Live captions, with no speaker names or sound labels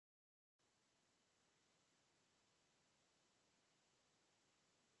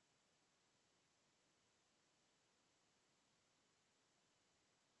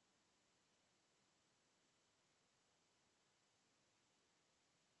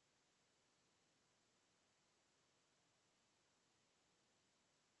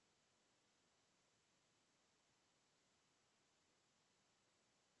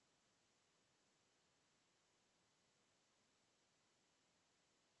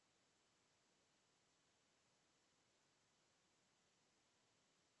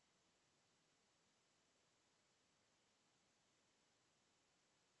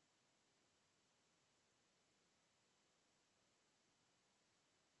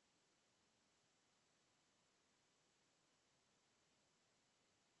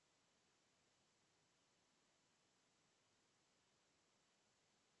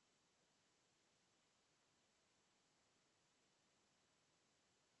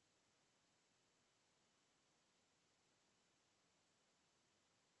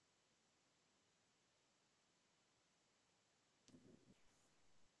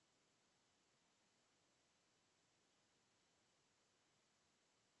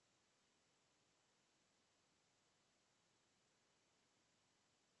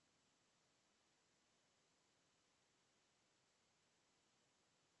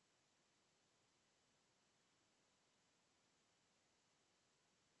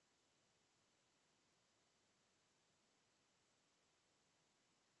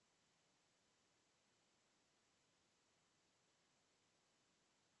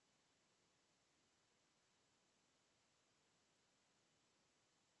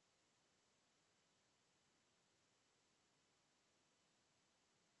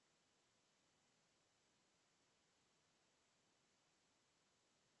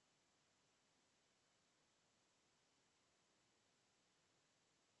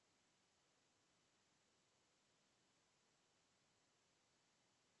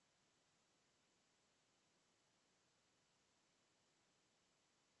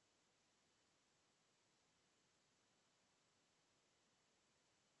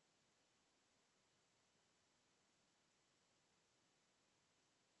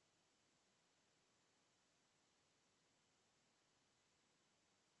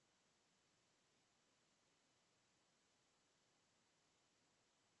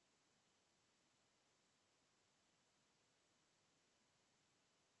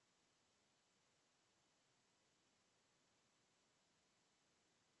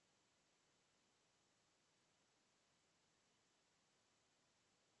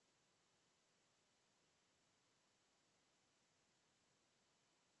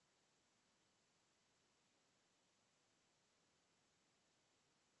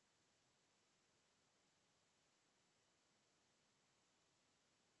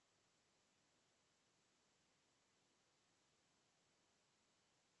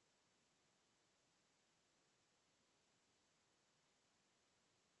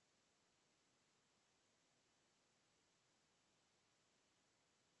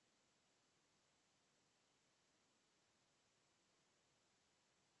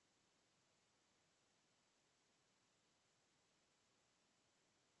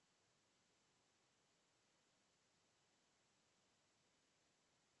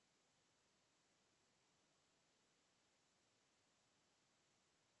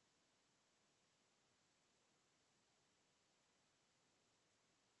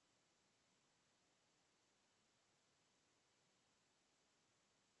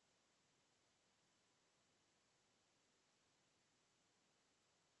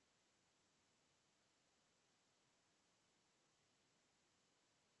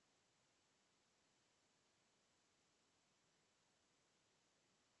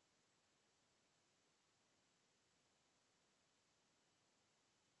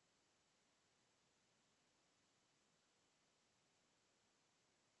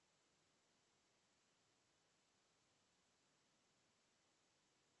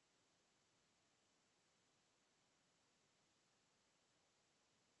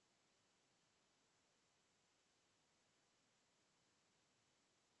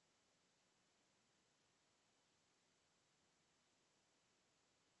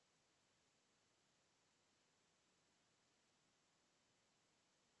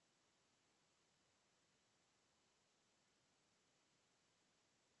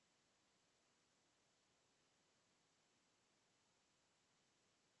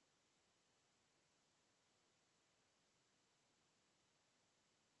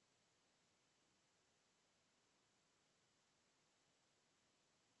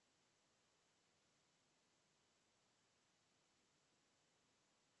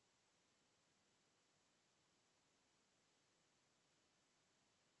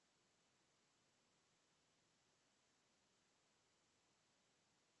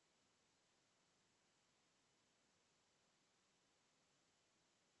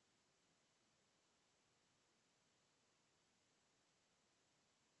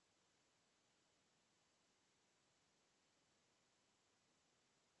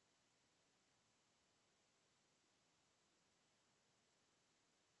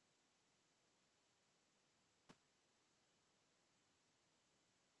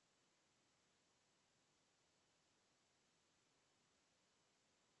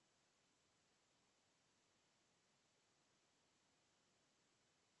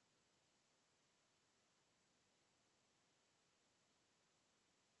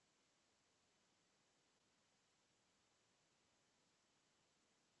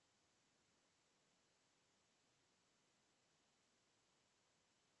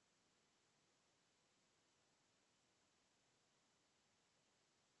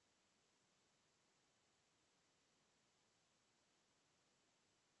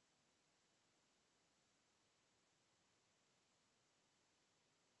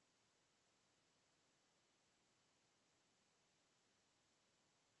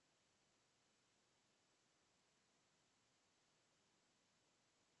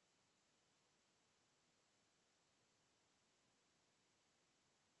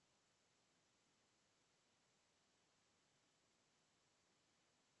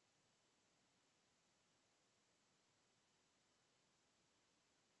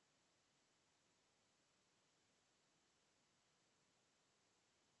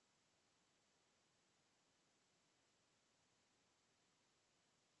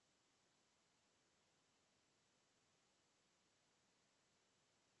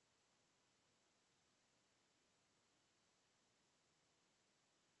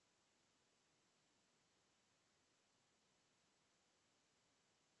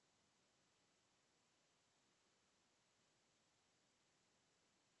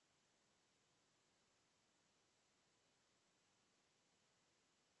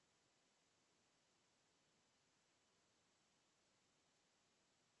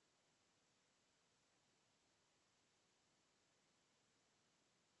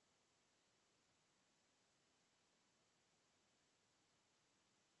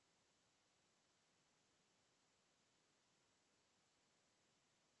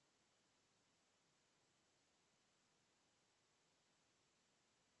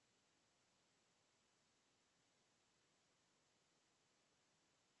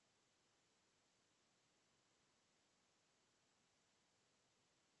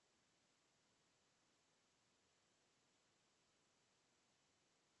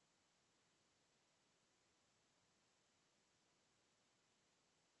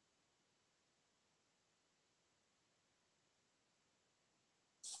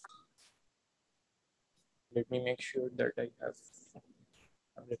Let me make sure that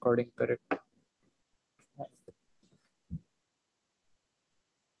I'm recording correct.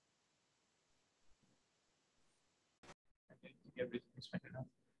 Everything's fine now.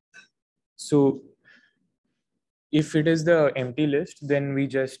 So if it is the empty list, then we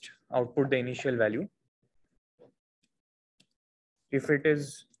just output the initial value. If it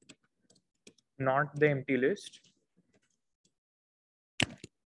is not the empty list,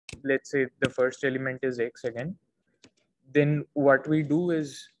 let's say the first element is X again, then what we do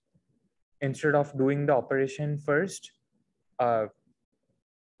is, instead of doing the operation first on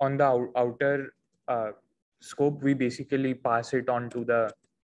the outer scope, we basically pass it on to the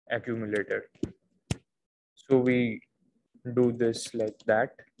accumulator. So we do this like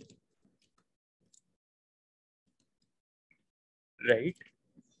that, right?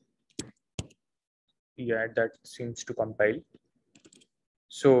 Yeah, that seems to compile.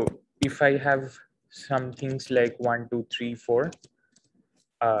 So if I have some things like 1, 2, 3, 4,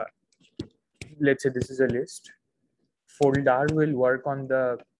 let's say this is a list. Folder will work on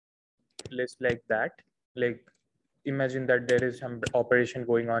the list like that. Like imagine that there is some operation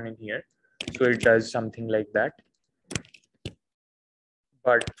going on in here. So it does something like that.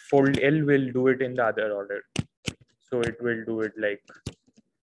 But fold L will do it in the other order. So it will do it like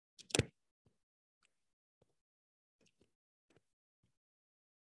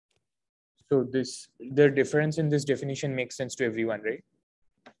so. The difference in this definition makes sense to everyone, right?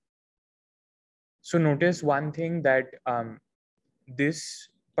 So notice one thing that this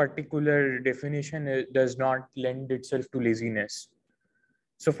particular definition does not lend itself to laziness.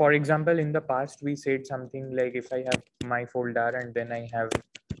 So for example, in the past, we said something like if I have my folder and then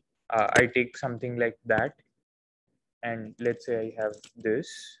I take something like that, and let's say I have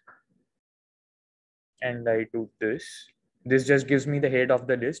this and I do this. This just gives me the head of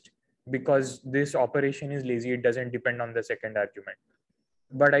the list because this operation is lazy. It doesn't depend on the second argument.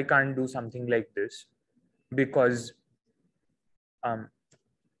 But I can't do something like this because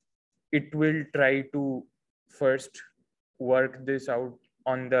it will try to first work this out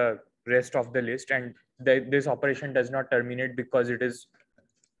on the rest of the list, and this operation does not terminate because it is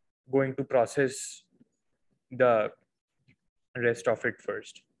going to process the rest of it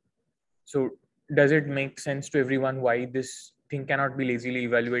first. So does it make sense to everyone why this thing cannot be lazily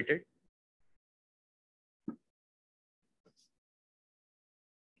evaluated?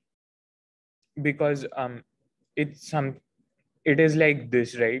 Because it is like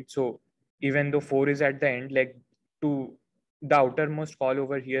this, right? So even though 4 is at the end, like to the outermost call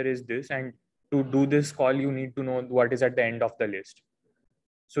over here is this, and to do this call you need to know what is at the end of the list.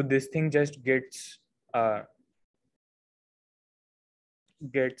 So this thing just gets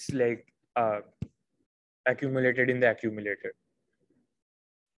like accumulated in the accumulator.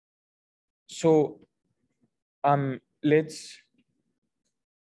 So let's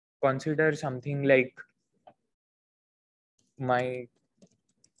consider something like my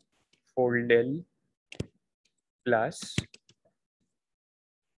foldel plus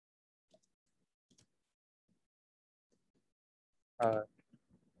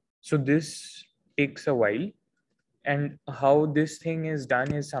so this takes a while, and how this thing is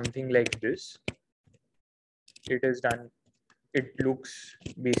done is something like this. It is done, it looks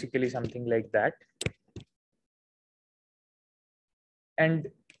basically something like that. And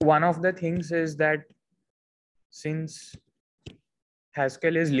one of the things is that since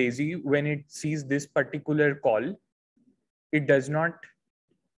Haskell is lazy, when it sees this particular call, it does not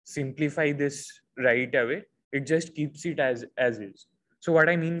simplify this right away. It just keeps it as is. So what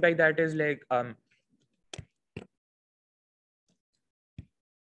I mean by that is like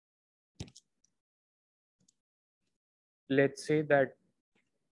let's say that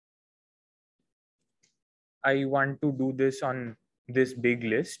I want to do this on this big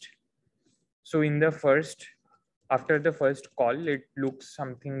list. So in the first, after the first call, it looks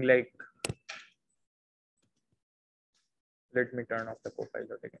something like, let me turn off the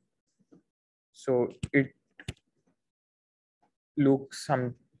copilot again. So it looks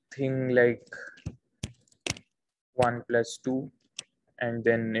something like 1 plus 2, and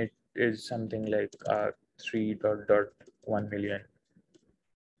then it is something like 3.1 million.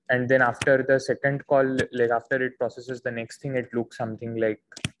 And then after the second call, like after it processes the next thing, it looks something like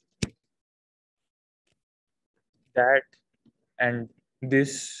that. And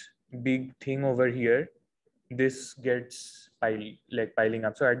this big thing over here, this gets piling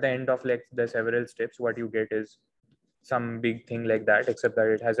up. So at the end of like the several steps, what you get is some big thing like that, except that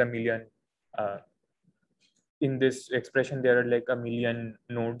it has a million. In this expression, there are like a million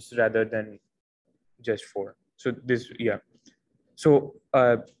nodes rather than just 4. So this, yeah. So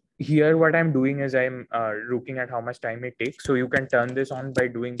here what I'm doing is I'm looking at how much time it takes. So you can turn this on by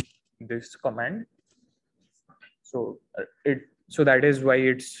doing this command. So so that is why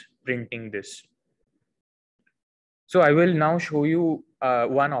it's printing this. So I will now show you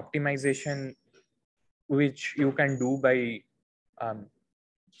one optimization which you can do by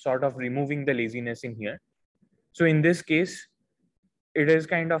sort of removing the laziness in here. So in this case, it is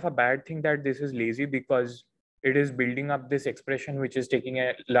kind of a bad thing that this is lazy because it is building up this expression which is taking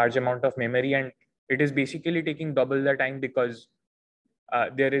a large amount of memory, and it is basically taking double the time because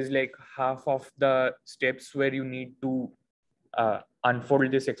there is like half of the steps where you need to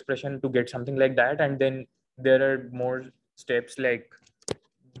unfold this expression to get something like that, and then there are more steps like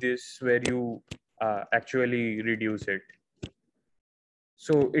this where you actually reduce it.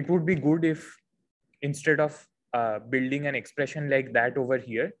 So it would be good if instead of building an expression like that over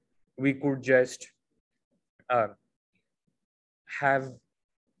here, we could just have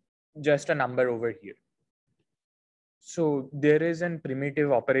just a number over here. So there is a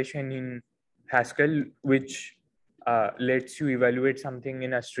primitive operation in Haskell which lets you evaluate something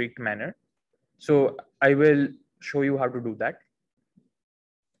in a strict manner. So I will show you how to do that.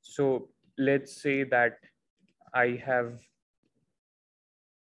 So let's say that I have,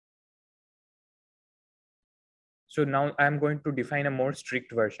 so now I'm going to define a more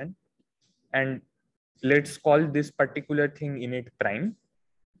strict version, and let's call this particular thing init prime.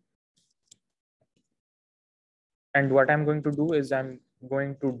 And what I'm going to do is I'm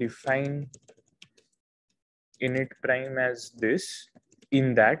going to define init prime as this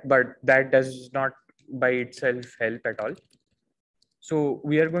in that, but that does not by itself help at all. So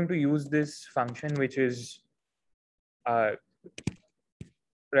we are going to use this function, which is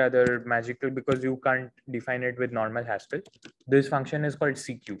rather magical because you can't define it with normal Haskell. This function is called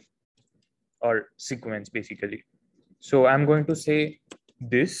CQ, or sequence basically. So I'm going to say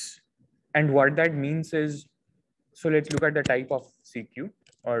this, and what that means is, so let's look at the type of CQ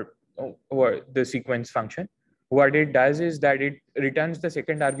or the sequence function. What it does is that it returns the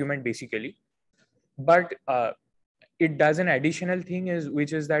second argument basically, but it does an additional thing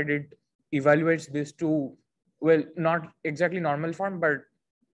which is that it evaluates this to, well, not exactly normal form, but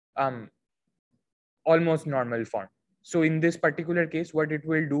almost normal form. So in this particular case, what it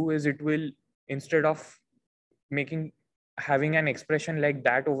will do is it will, instead of having an expression like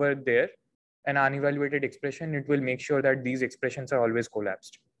that over there, an unevaluated expression, it will make sure that these expressions are always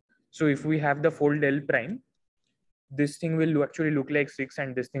collapsed. So if we have the fold L prime, this thing will actually look like 6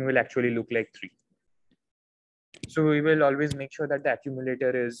 and this thing will actually look like 3. So we will always make sure that the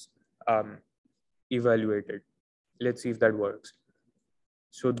accumulator is evaluated. Let's see if that works.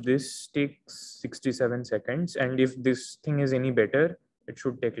 So this takes 67 seconds, and if this thing is any better, it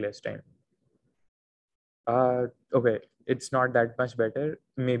should take less time. Okay, it's not that much better.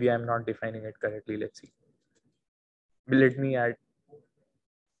 Maybe I'm not defining it correctly. Let's see. Let me add.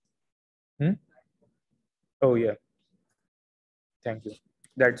 Oh yeah. Thank you.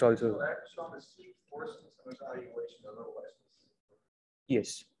 That's also.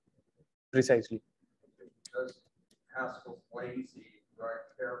 Yes, precisely. Does Haskell's lazy very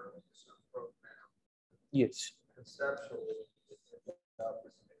carefully to some program? Yes. Conceptually,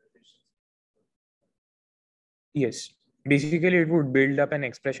 yes. Basically, it would build up an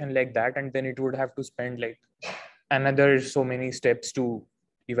expression like that, and then it would have to spend like another so many steps to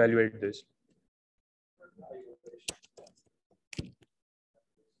evaluate this.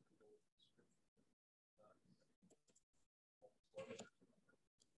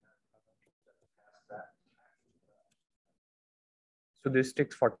 So this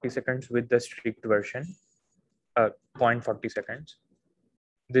takes 40 seconds with the strict version, 0.40 seconds.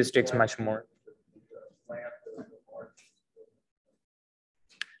 This takes much more.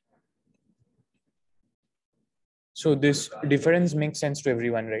 So this difference makes sense to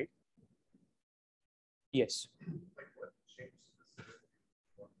everyone, right? Yes.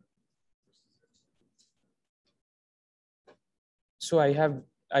 So I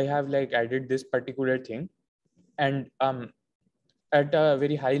have like added this particular thing, and at a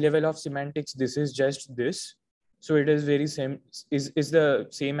very high level of semantics, this is just this. So it is very same, is the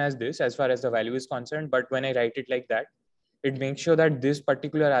same as this as far as the value is concerned. But when I write it like that, it makes sure that this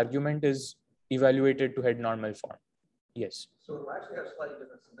particular argument is evaluated to head normal form. Yes. So it actually has slightly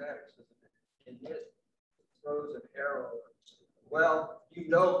different semantics. And it throws an arrow. Well, you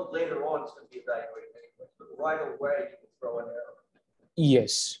know later on it's going to be evaluated anyway, but right away you can throw an arrow.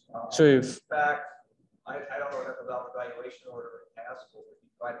 Yes. So if in fact, I don't know enough about evaluation order in Haskell, but you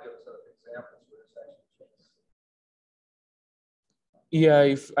might give us other examples where this actually changes. Yeah,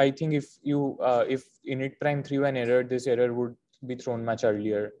 if I think if you if init prime threw an error, this error would be thrown much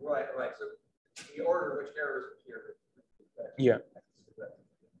earlier. Right. So the order in which errors appear. Yeah.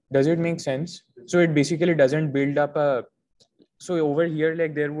 Does it make sense? So it basically doesn't build up a, so over here,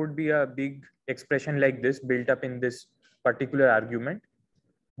 like there would be a big expression like this built up in this particular argument,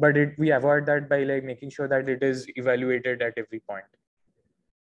 but we avoid that by like making sure that it is evaluated at every point.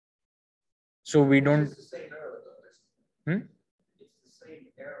 So we don't. It's the same error though. Hmm? It's the same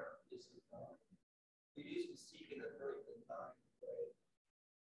error. You use the seek in the very good time, right?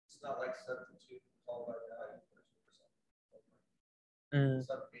 It's not like substitute called by value or something. In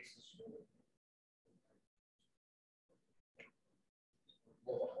some cases,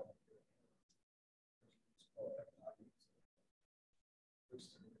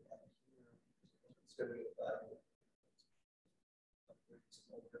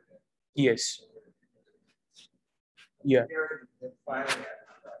 Yes. Yeah.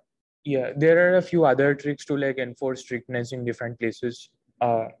 Yeah, there are a few other tricks to like enforce strictness in different places.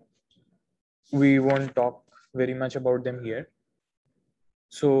 We won't talk very much about them here.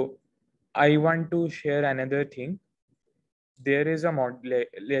 So I want to share another thing. There is a mod,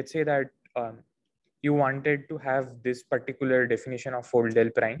 let's say that you wanted to have this particular definition of fold del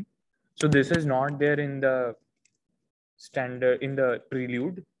prime. So this is not there in the standard, in the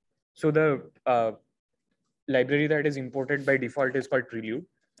prelude. So the library that is imported by default is called prelude,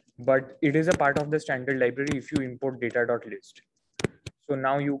 but it is a part of the standard library if you import data.list. So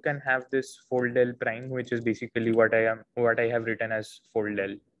now you can have this fold del prime, which is basically what I have written as fold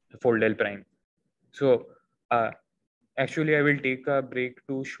del prime. So actually I will take a break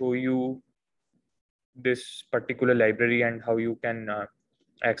to show you this particular library and how you can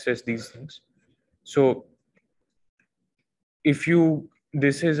access these things. So if you,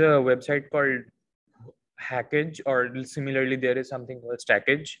 this is a website called Hackage, or similarly there is something called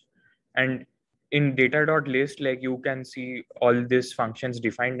Stackage, and in data.list, like you can see all these functions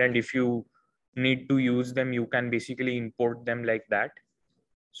defined, and if you need to use them, you can basically import them like that.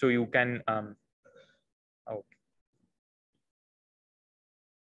 So you can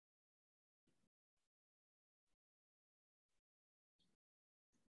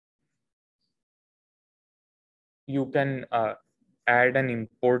you can add an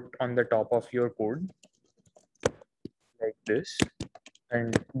import on the top of your code like this,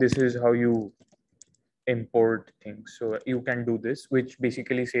 and this is how you import things. So you can do this, which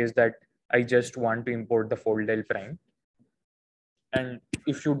basically says that I just want to import the fold del prime. And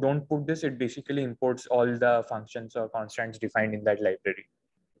if you don't put this, it basically imports all the functions or constants defined in that library.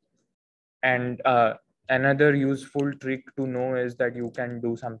 And another useful trick to know is that you can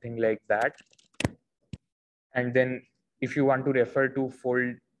do something like that. And then if you want to refer to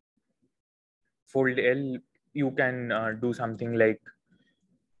fold L, you can do something like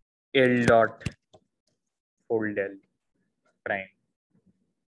L dot fold L prime.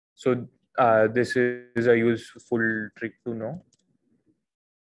 So this is a useful trick to know.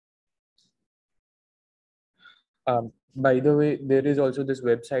 By the way, there is also this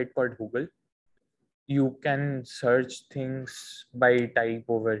website called Google. You can search things by type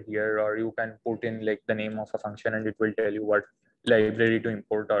over here, or you can put in like the name of a function and it will tell you what library to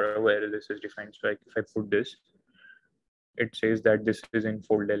import or where this is defined. So like if I put this, it says that this is in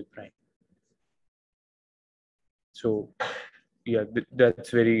fold L prime. So yeah, that's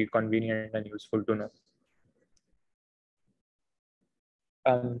very convenient and useful to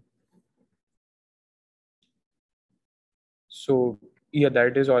know. So yeah,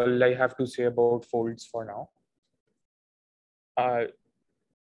 that is all I have to say about folds for now.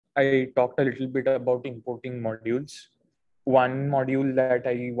 I talked a little bit about importing modules. One module that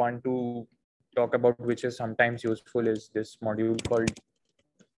I want to talk about, which is sometimes useful, is this module called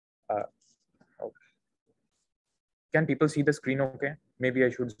can people see the screen okay? Maybe I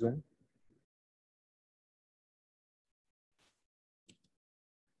should zoom.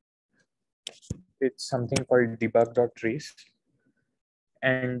 It's something called debug.trace.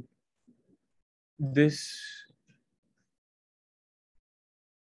 And this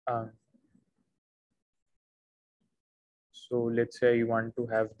so let's say you want to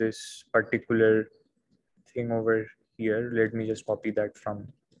have this particular thing over here. Let me just copy that from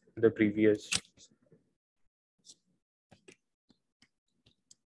the previous.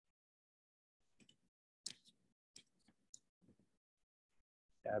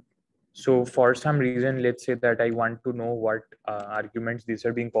 Tab. So for some reason, let's say that I want to know what arguments these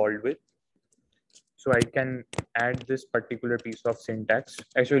are being called with. So I can add this particular piece of syntax.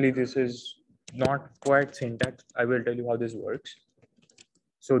 Actually, this is not quite syntax. I will tell you how this works.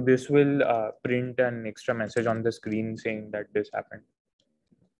 So this will print an extra message on the screen saying that this happened.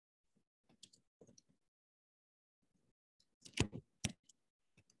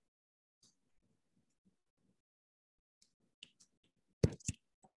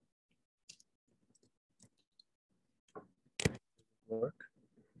 work.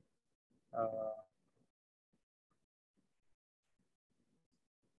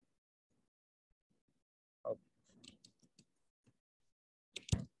 Okay.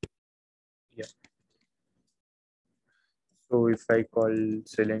 Yeah. So if I call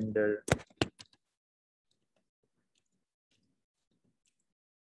cylinder,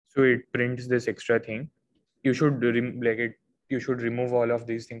 so it prints this extra thing. You should you should remove all of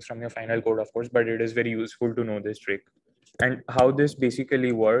these things from your final code, of course, but it is very useful to know this trick. And how this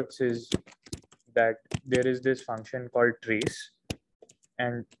basically works is that there is this function called trace,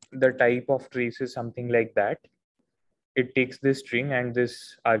 and the type of trace is something like that. It takes this string and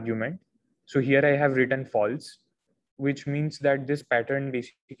this argument. So here I have written false, which means that this pattern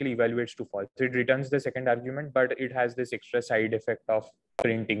basically evaluates to false. It returns the second argument, but it has this extra side effect of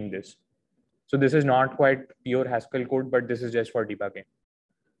printing this. So this is not quite pure Haskell code, but this is just for debugging.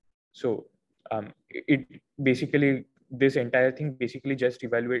 So it basically, this entire thing basically just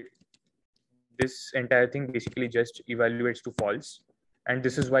evaluates to false. And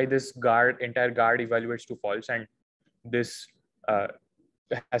this is why this entire guard evaluates to false. And this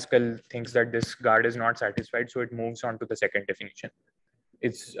Haskell thinks that this guard is not satisfied, so it moves on to the second definition.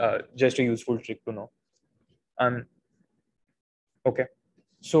 It's just a useful trick to know. Okay,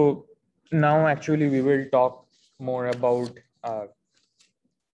 so now actually we will talk more about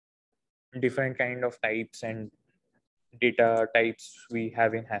different kind of types and data types we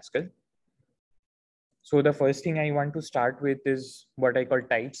have in Haskell. So the first thing I want to start with is what I call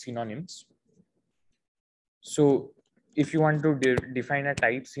type synonyms. So if you want to define a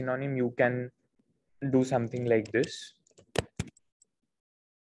type synonym, you can do something like this.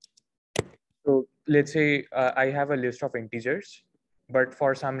 So let's say I have a list of integers, but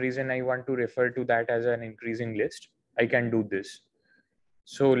for some reason I want to refer to that as an increasing list. I can do this.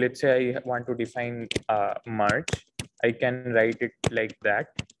 So let's say I want to define merge. I can write it like that.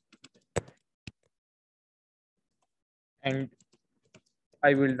 And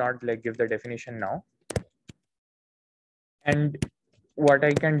I will not give the definition now. And what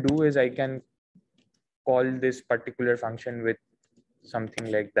I can do is I can call this particular function with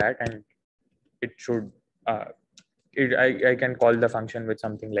something like that, and it should I can call the function with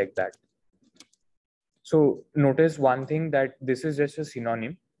something like that. So notice one thing, that this is just a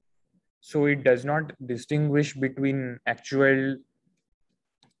synonym. So it does not distinguish between actual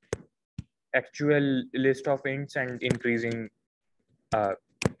list of ints and increasing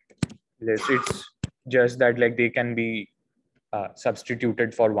list. It's just that they can be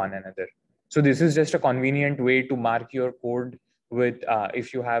substituted for one another. So this is just a convenient way to mark your code with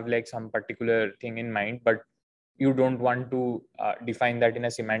if you have some particular thing in mind, but you don't want to define that in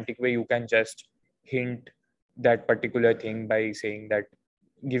a semantic way. You can just hint that particular thing by saying that,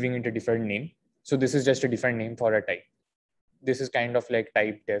 giving it a different name. So this is just a different name for a type. This is kind of like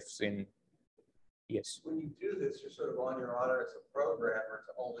type defs in, yes. When you do this, you're sort of on your honor as a programmer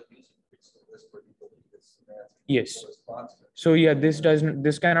to only use a list where you believe it's semantic. Yes. So yeah, this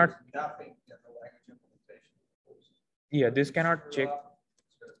cannot. Nothing in the language implementation. Yeah, this cannot check.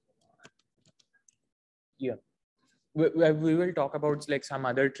 Yeah, we will talk about some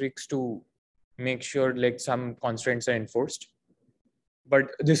other tricks to make sure some constraints are enforced.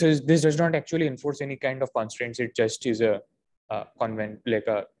 But this does not actually enforce any kind of constraints. It just is a convent,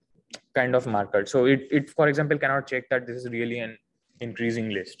 a kind of marker. So it for example cannot check that this is really an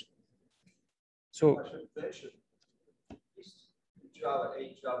increasing list. So Java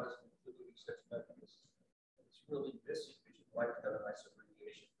 8 Java is including such mechanisms. It's really missing because you'd like to have a nice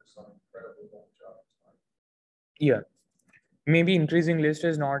abbreviation for some incredibly long Java time. Yeah, maybe increasing list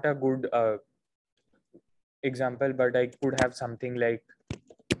is not a good example, but I could have something like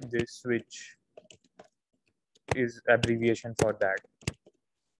this, which is abbreviation for that.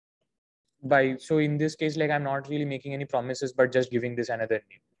 So in this case, I'm not really making any promises, but just giving this another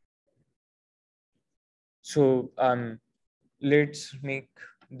name. So let's make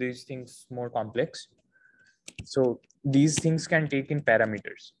these things more complex. So these things can take in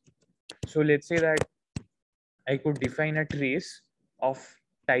parameters. So let's say that I could define a trace of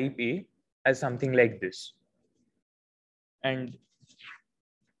type A as something like this. And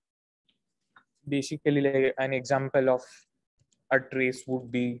basically an example of a trace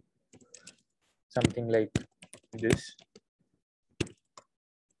would be something like this.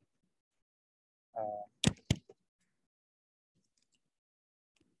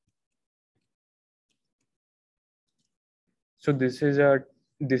 So this is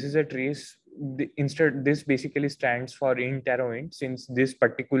a trace. Instead, this basically stands for int arrow int, since this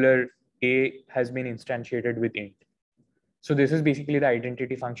particular A has been instantiated with int. So this is basically the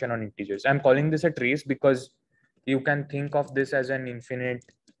identity function on integers. I'm calling this a trace because you can think of this as an infinite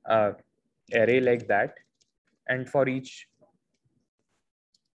array like that, and for each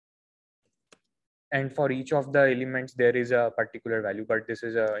of the elements there is a particular value, but this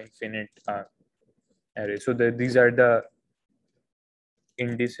is a infinite array. So these are the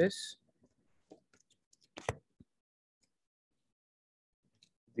indices.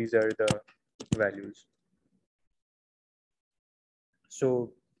 These are the values.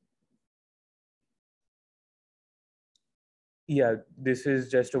 So yeah, this is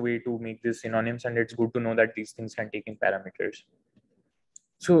just a way to make this synonyms, and it's good to know that these things can take in parameters.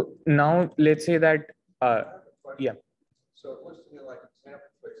 So now let's say that yeah. So it looks to me like example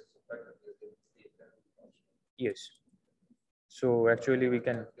traces effectively the identity function. Yes. So actually we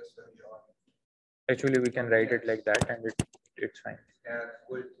can write it like that, and it's fine.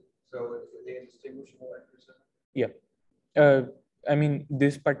 And so they indistinguishable entries? Yeah. I mean,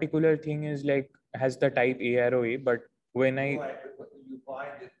 this particular thing is like has the type a arrow a, but when I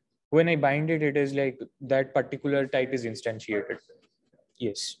bind it, it is like that particular type is instantiated.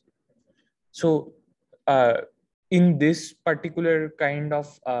 Yes. So in this particular kind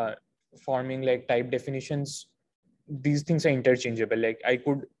of forming like type definitions, these things are interchangeable. Like I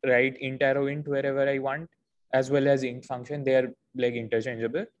could write int arrow int wherever I want, as well as int function. They are like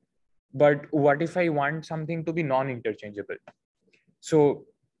interchangeable. But what if I want something to be non-interchangeable? So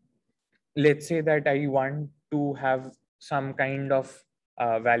let's say that I want to have some kind of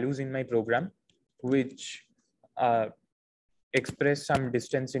values in my program which express some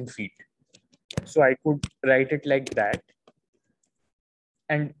distance in feet. So I could write it like that.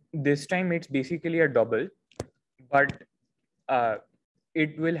 And this time it's basically a double, but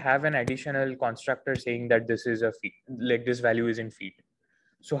it will have an additional constructor saying that this is a feet, like this value is in feet.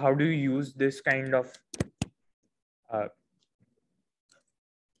 So how do you use this kind of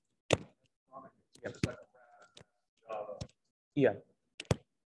yeah.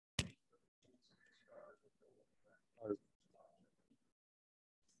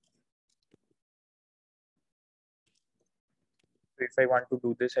 If I want to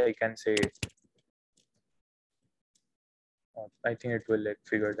do this, I can say, I think it will like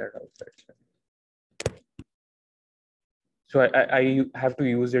figure that out. So I have to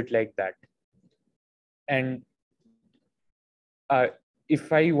use it like that. And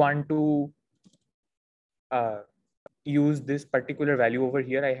if I want to use this particular value over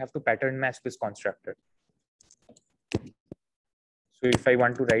here, I have to pattern match this constructor. So if I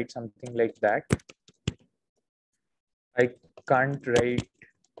want to write something like that, I can't write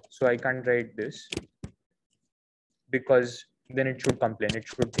this, because then it should complain. It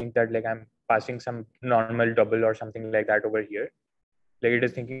should think that like I'm passing some normal double or something like that over here. Like it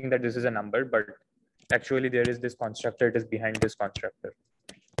is thinking that this is a number, but actually there is this constructor, it is behind this constructor.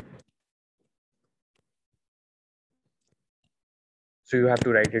 So you have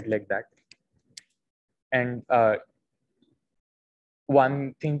to write it like that. And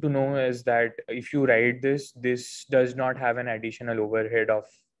one thing to know is that if you write this does not have an additional overhead of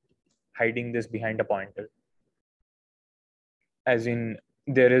hiding this behind a pointer. As in,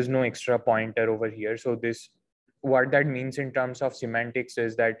 there is no extra pointer over here. So what that means in terms of semantics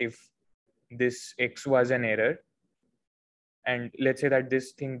is that if this X was an error, and let's say that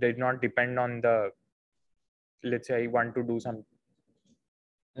this thing did not depend on let's say I want to do some,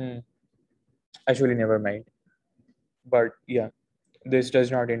 actually never mind. But yeah, this does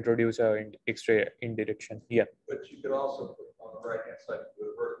not introduce an extra indirection. Yeah. But you could also put on the right hand side with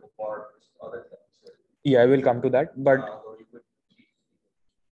a vertical bar and other things. Yeah, I will come to that. But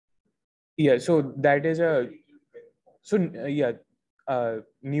yeah, so that is yeah,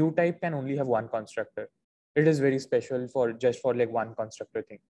 new type can only have one constructor. It is very special for just for like one constructor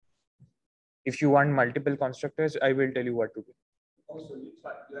thing. If you want multiple constructors, I will tell you what to do. Also, you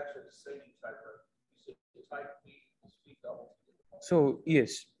actually say you type, you say type speed double. So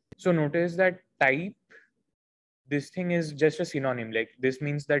yes, so notice that type, this thing is just a synonym. Like this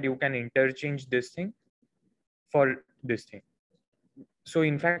means that you can interchange this thing for this thing. So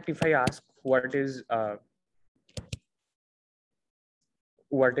in fact, if I ask what is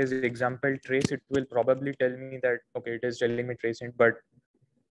example trace, it will probably tell me that, okay, it is telling me trace int, but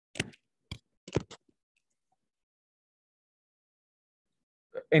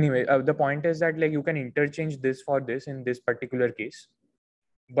anyway, the point is that like you can interchange this for this in this particular case,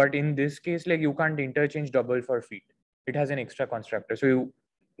 but in this case, like you can't interchange double for feet. It has an extra constructor. So you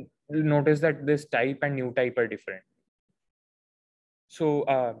notice that this type and new type are different.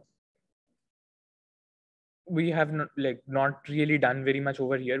 So we have not really done very much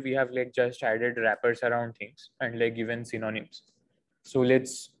over here. We have like just added wrappers around things and like given synonyms. So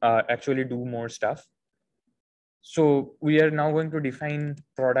let's actually do more stuff. So we are now going to define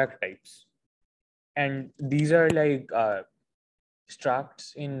product types. And these are like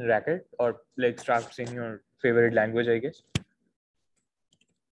structs in Racket, or like structs in your favorite language, I guess.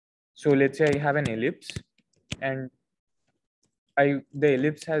 So let's say I have an ellipse, and the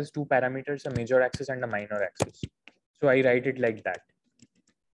ellipse has two parameters, a major axis and a minor axis. So I write it like that.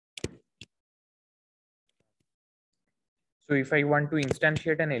 So if I want to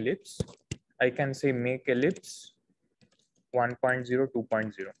instantiate an ellipse, I can say make ellipse 1.0,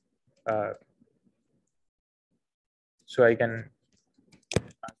 2.0. So I can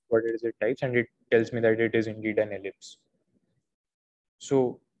ask what is it types, and it tells me that it is indeed an ellipse.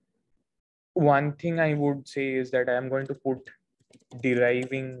 So one thing I would say is that I am going to put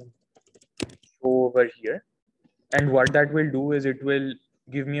deriving show over here. And what that will do is it will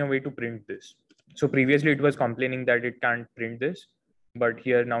give me a way to print this. So previously it was complaining that it can't print this, but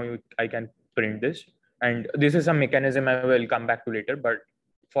here now I can print this. And this is some mechanism I will come back to later. But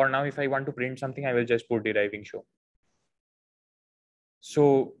for now, if I want to print something, I will just put deriving show.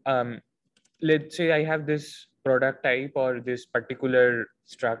 So let's say I have this product type or this particular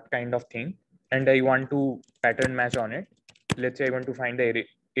struct kind of thing, and I want to pattern match on it. Let's say I want to find the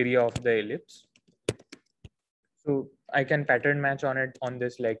area of the ellipse. So I can pattern match on it on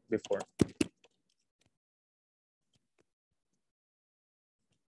this like before.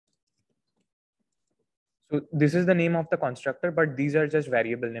 So this is the name of the constructor, but these are just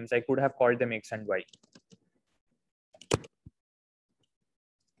variable names. I could have called them X and Y.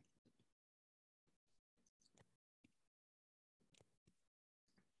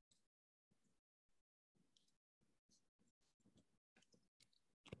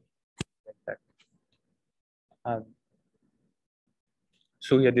 Like that.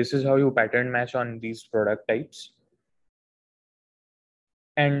 So yeah, this is how you pattern match on these product types.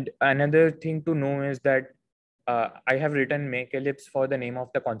 And another thing to know is that I have written make ellipse for the name of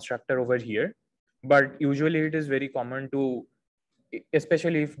the constructor over here, but usually it is very common to,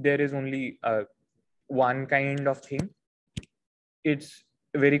 especially if there is only one kind of thing, it's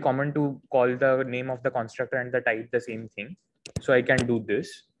very common to call the name of the constructor and the type the same thing. So I can do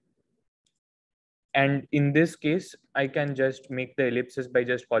this. And in this case, I can just make the ellipses by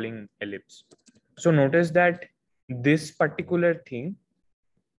just calling ellipse. So notice that this particular thing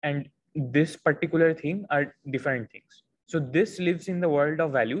and this particular thing are different things. So this lives in the world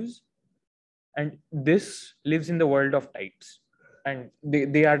of values and this lives in the world of types, and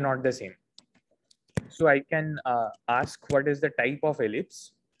they are not the same. So I can ask what is the type of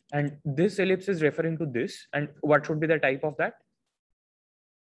ellipse, and this ellipse is referring to this, and what should be the type of that?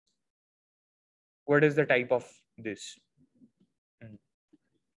 What is the type of this?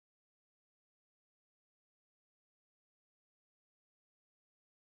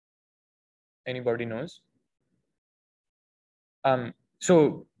 Anybody knows?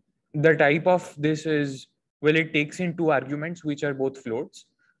 So the type of this is, well, it takes in two arguments which are both floats,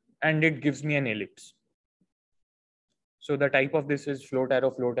 and it gives me an ellipse. So the type of this is float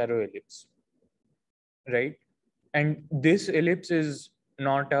arrow ellipse, right? And this ellipse is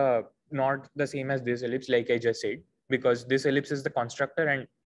not the same as this ellipse, like I just said, because this ellipse is the constructor and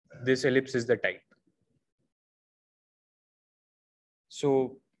this ellipse is the type.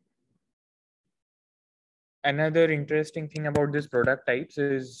 So another interesting thing about this product types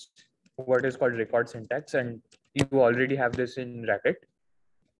is what is called record syntax, and you already have this in Racket,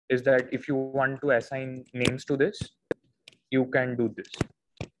 is that if you want to assign names to this, you can do this.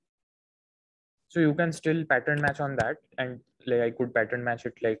 So you can still pattern match on that, and like I could pattern match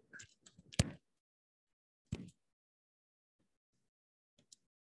it like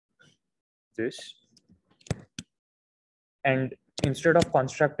this. And instead of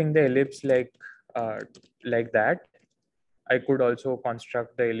constructing the ellipse like that, I could also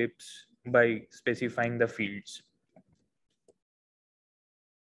construct the ellipse by specifying the fields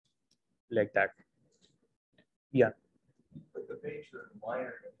like that. Yeah. But the major and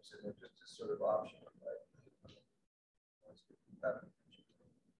minor names and they're just a sort of option, right?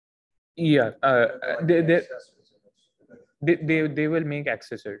 Yeah. They will make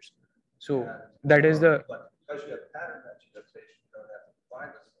accessors. So yeah, that is the. But because you have pattern matching notation, you don't have to find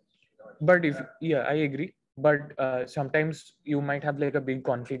this. But if I agree. But sometimes you might have like a big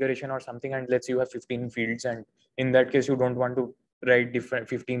configuration or something, and let's say you have 15 fields, and in that case you don't want to write different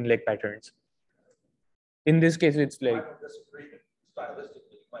 15 like patterns. In this case, it's like. I don't disagree.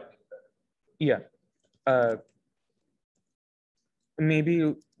 Stylistically, it might be better. Yeah.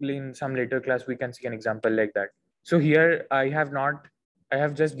 Maybe in some later class we can see an example like that. So here I have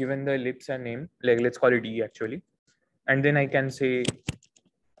just given the ellipse a name, like let's call it E actually, and then I can say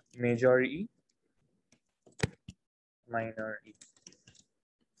major E, minor E.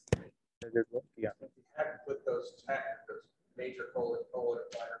 Does it work? Yeah. If you had to put those major colon, colon, or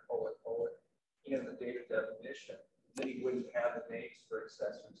minor colon, colon in the data definition, then you wouldn't have the names for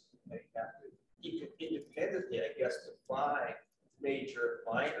accessories. You could independently, I guess, define major,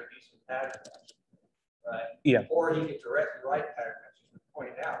 minor using pattern matching, right? Yeah. Or you could directly write pattern matching, as we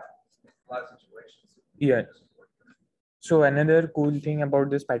pointed out in a lot of situations. Yeah. So another cool thing about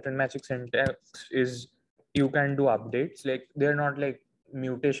this pattern matching syntax is you can do updates. Like they're not like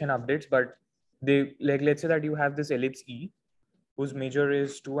mutation updates, but they like, let's say that you have this ellipse E whose major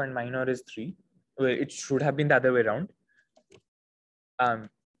is 2 and minor is 3. Well, it should have been the other way around.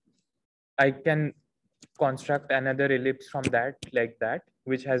 I can construct another ellipse from that, like that,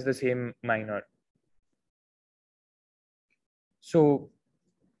 which has the same minor. So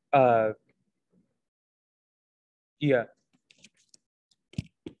yeah.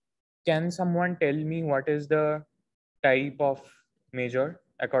 Can someone tell me what is the type of major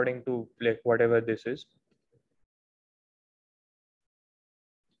according to like whatever this is?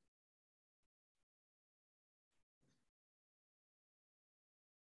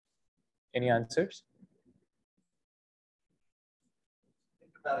 Any answers?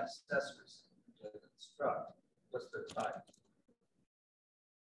 Think about accessories to construct. What's their type?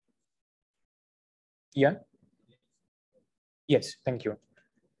 Yeah. Yes, thank you.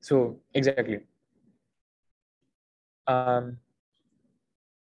 So exactly.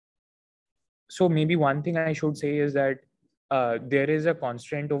 So maybe one thing I should say is that there is a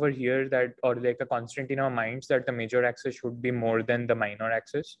constraint over here that, or like a constraint in our minds that the major axis should be more than the minor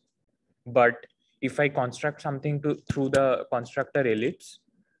axis. But if I construct something through the constructor ellipse,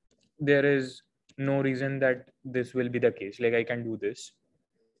 there is no reason that this will be the case. Like I can do this.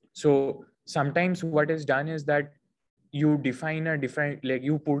 So sometimes what is done is that you define a different, like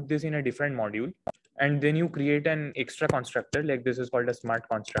you put this in a different module, and then you create an extra constructor, like this is called a smart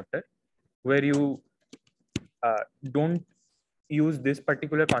constructor, where you don't use this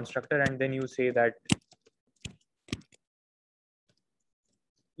particular constructor, and then you say that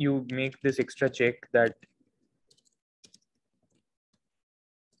you make this extra check that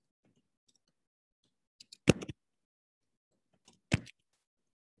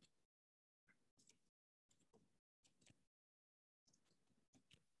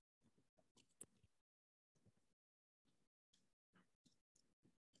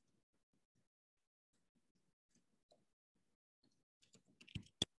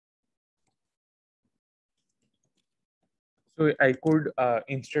so I could,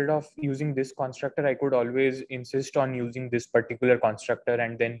 instead of using this constructor, I could always insist on using this particular constructor.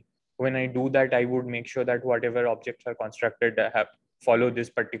 And then when I do that, I would make sure that whatever objects are constructed have follow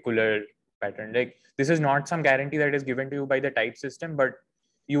this particular pattern. Like this is not some guarantee that is given to you by the type system, but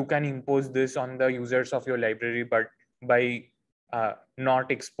you can impose this on the users of your library, but by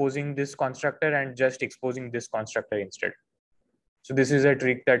not exposing this constructor and just exposing this constructor instead. So this is a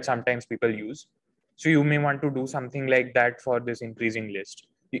trick that sometimes people use. So you may want to do something like that for this increasing list.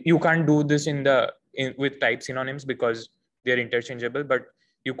 You can't do this with type synonyms because they're interchangeable, but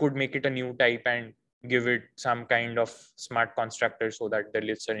you could make it a new type and give it some kind of smart constructor so that the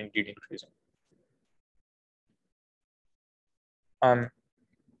lists are indeed increasing.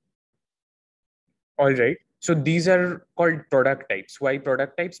 All right. So these are called product types. Why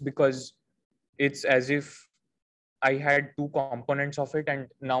product types? Because it's as if I had two components of it and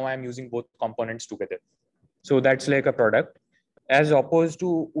now I'm using both components together. So that's like a product, as opposed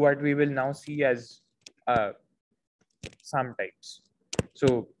to what we will now see as sum types.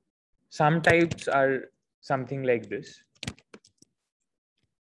 So sum types are something like this,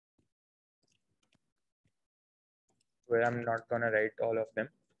 where I'm not going to write all of them.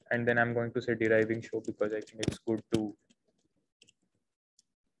 And then I'm going to say deriving show because I think it's good to.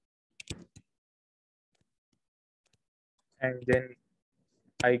 And then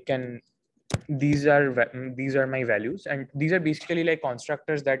I can, these are my values, and these are basically like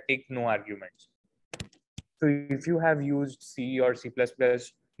constructors that take no arguments. So if you have used C or C++,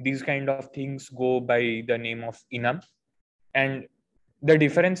 these kind of things go by the name of enum. And the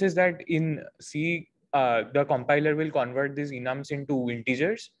difference is that in C, the compiler will convert these enums into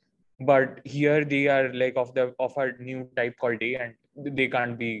integers, but here they are like of a new type called day, and they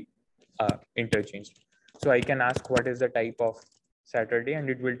can't be interchanged. So I can ask what is the type of Saturday, and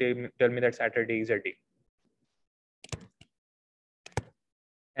it will tell me that Saturday is a day.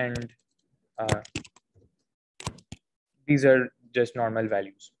 And these are just normal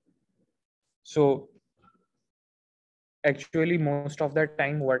values. So actually most of the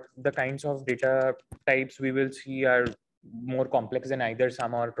time what the kinds of data types we will see are more complex than either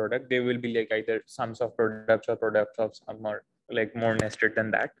sum or product. They will be like either sums of products or products of sum, or like more nested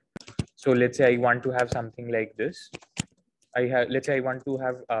than that. So let's say I want to have something like this. Let's say I want to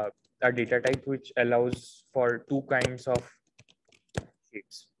have a data type which allows for two kinds of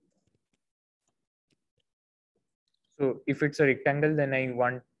shapes. So if it's a rectangle, then I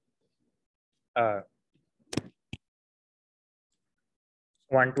want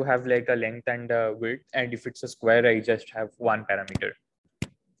to have like a length and a width, and if it's a square, I just have one parameter.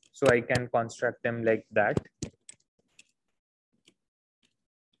 So I can construct them like that.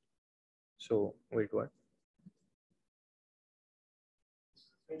 So wait, what?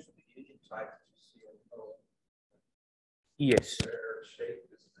 Yes.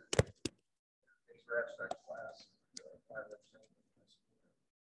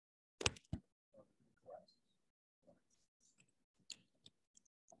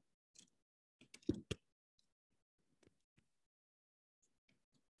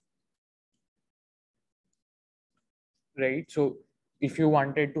 Right. So if you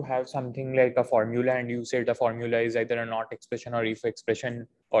wanted to have something like a formula and you said the formula is either a not expression or if expression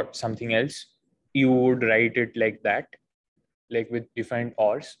or something else, you would write it like that, like with different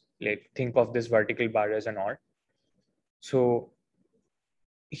ORs. Like think of this vertical bar as an OR. So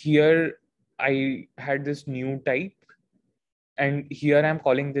here I had this new type, and here I'm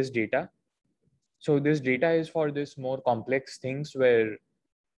calling this data. So this data is for this more complex things where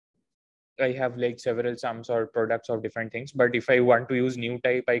I have like several sums or products of different things. But if I want to use new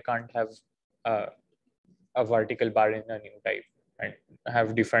type, I can't have a vertical bar in a new type and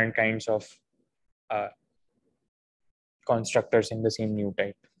have different kinds of constructors in the same new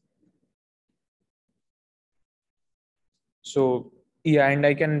type. So yeah, and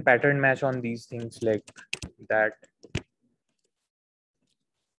I can pattern match on these things like that.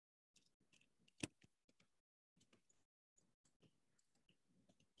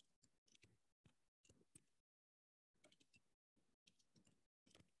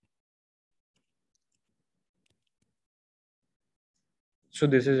 So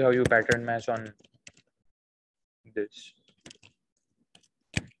this is how you pattern match on this.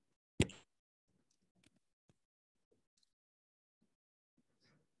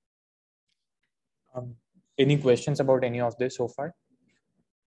 Any questions about any of this so far?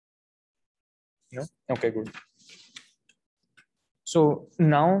 No? Okay, good. So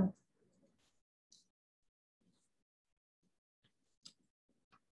now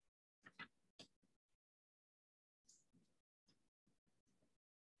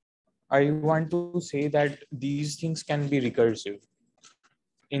I want to say that these things can be recursive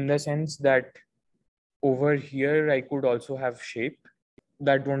in the sense that over here I could also have shape.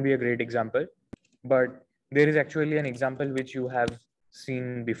 That won't be a great example, but there is actually an example which you have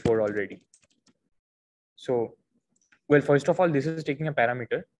seen before already. So, well, first of all, this is taking a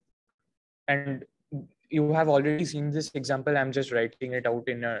parameter, and you have already seen this example. I'm just writing it out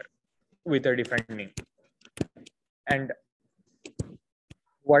with a different name. And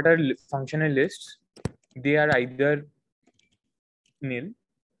what are functional lists? They are either nil,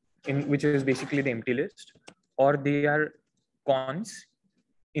 which is basically the empty list, or they are cons,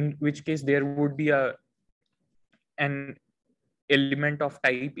 in which case there would be an element of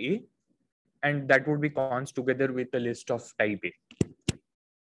type A, and that would be cons together with a list of type A.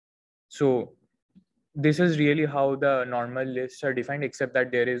 So this is really how the normal lists are defined, except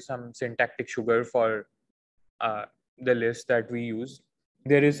that there is some syntactic sugar for the list that we use.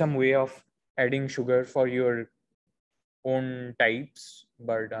 There is some way of adding sugar for your own types,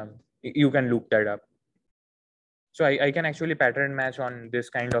 but you can look that up. So I can actually pattern match on this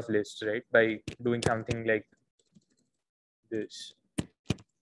kind of lists, right? By doing something like this.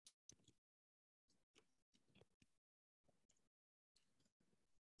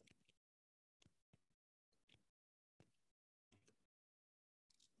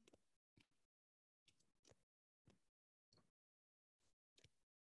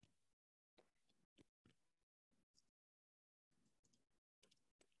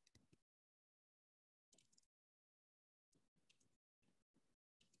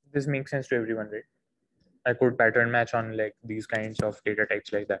 This makes sense to everyone, right? I could pattern match on like these kinds of data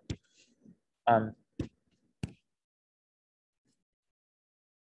types like that.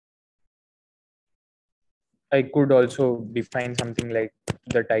 I could also define something like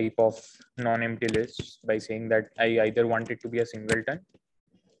the type of non-empty lists by saying that I either want it to be a singleton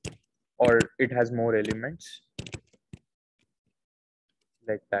or it has more elements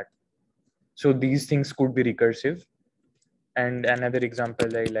like that. So these things could be recursive. And another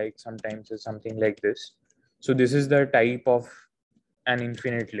example I like sometimes is something like this. So this is the type of an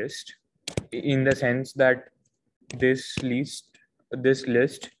infinite list in the sense that this list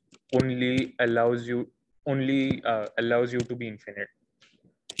only allows you to be infinite.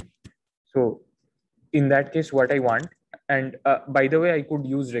 So in that case, what I want, and by the way, I could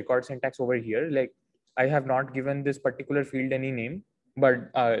use record syntax over here. Like I have not given this particular field any name,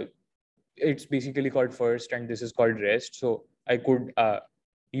 but it's basically called first and this is called rest. So I could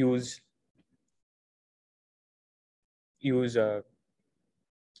use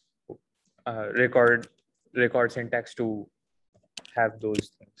record syntax to have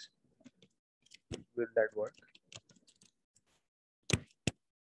those things. Will that work?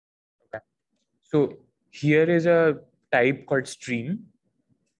 Okay. So here is a type called stream,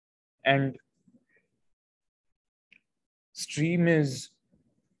 and stream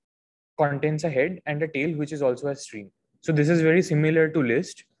contains a head and a tail, which is also a stream. So this is very similar to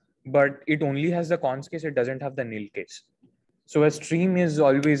list, but it only has the cons case. It doesn't have the nil case. So a stream is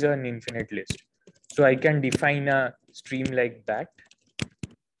always an infinite list. So I can define a stream like that.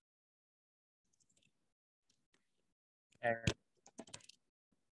 And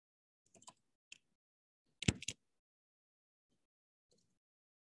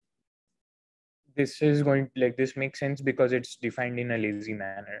this is this makes sense because it's defined in a lazy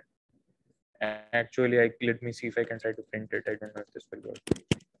manner. And actually, let me see if I can try to print it. I don't know if this will work.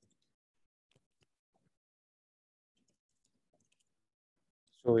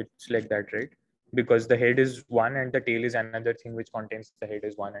 So it's like that, right? Because the head is one and the tail is another thing which contains the head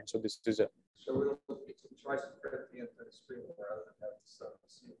is one. And so this is a. So it tries to print the infinite stream rather than have the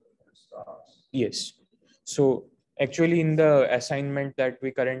stops. Yes. So actually in the assignment that we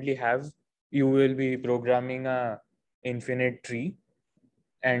currently have, you will be programming a infinite tree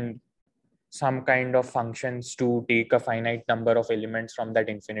and some kind of functions to take a finite number of elements from that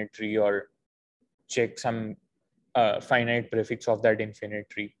infinite tree or check some finite prefix of that infinite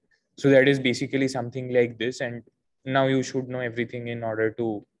tree. So that is basically something like this. And now you should know everything in order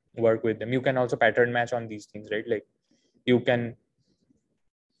to work with them. You can also pattern match on these things, right? Like you can.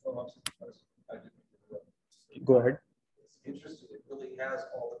 Go ahead. It's interesting. It really has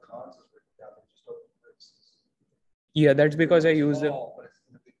all the cons written down. Just open braces. Yeah, that's because I use them. But it's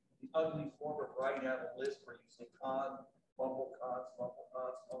going to be the ugly form of writing out a list where you say con, mumble, cons,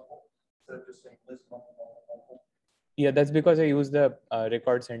 mumble, instead of just saying list, mumble, mumble, mumble. Yeah, that's because I use the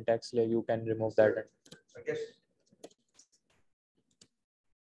record syntax. Like you can remove that. I guess.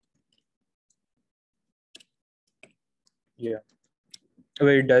 Yeah. Well,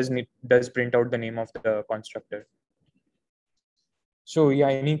 it does print out the name of the constructor. So yeah,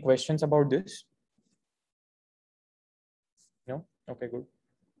 any questions about this? No? Okay, good.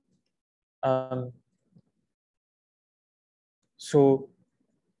 So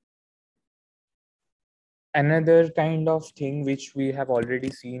another kind of thing which we have already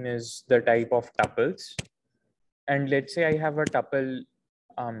seen is the type of tuples. And let's say I have a tuple,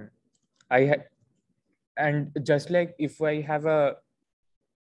 and just like if I have a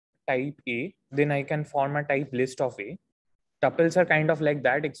type A, then I can form a type list of A. Tuples are kind of like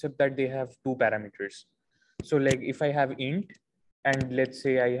that, except that they have two parameters. So like if I have int, and let's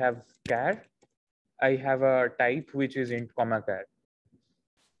say I have char, I have a type which is int comma char.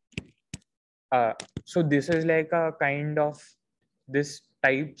 So this is like a kind of, this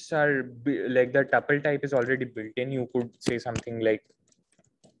types are like the tuple type is already built in. You could say something like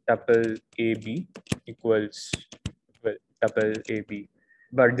tuple AB equals tuple AB,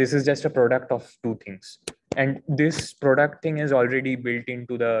 but this is just a product of two things. And this product thing is already built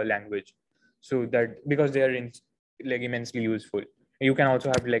into the language. So that because they are like immensely useful. You can also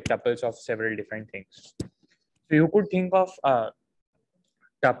have like tuples of several different things. So you could think of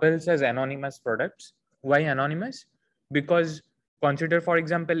tuples as anonymous products. Why anonymous? Because consider, for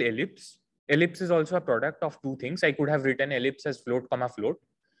example, ellipse. Ellipse is also a product of two things. I could have written ellipse as float comma float,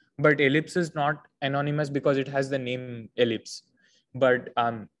 but ellipse is not anonymous because it has the name ellipse. But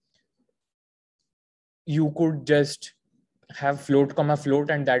you could just have float comma float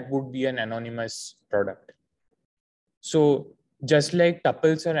and that would be an anonymous product. So just like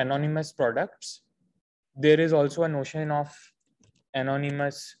tuples are anonymous products, there is also a notion of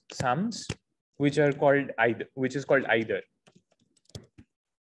anonymous sums, which are called either, which is called either.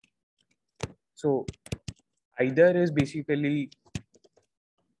 So either is basically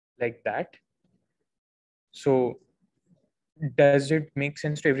like that. So does it make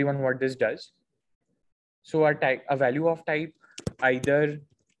sense to everyone what this does? So a value of type either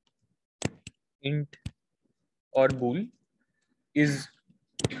int or bool is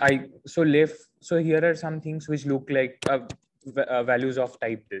so here are some things which look like values of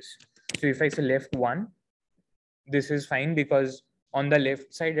type this. So if I say left 1, this is fine because on the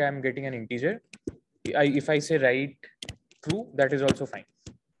left side I'm getting an integer, if I say write true, that is also fine.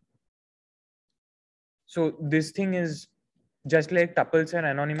 So this thing is just like tuples and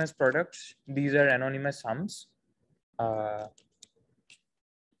anonymous products. These are anonymous sums.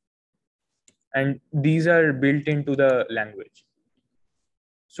 And these are built into the language.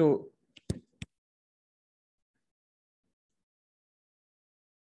 So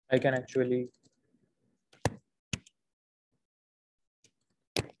I can actually,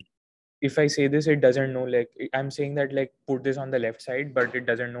 if I say this, it doesn't know, like I'm saying that like put this on the left side, but it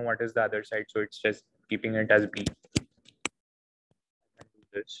doesn't know what is the other side. So it's just keeping it as B.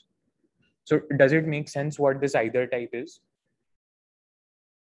 This. So does it make sense what this either type is?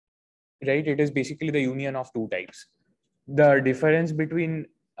 Right? It is basically the union of two types. The difference between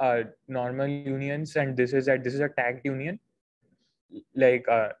normal unions and this is that this is a tagged union. Like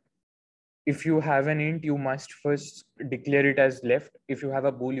if you have an int, you must first declare it as left. If you have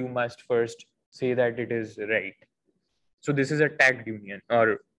a bool, you must first say that it is right. So this is a tagged union,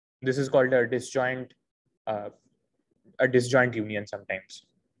 or this is called a disjoint union sometimes.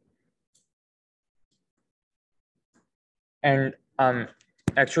 And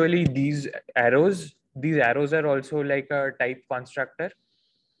actually these arrows are also like a type constructor.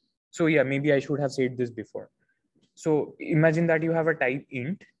 So yeah, maybe I should have said this before. So imagine that you have a type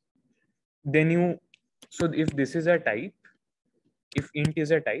int, then so if this is a type, if int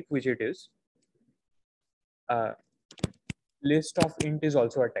is a type, which it is, list of int is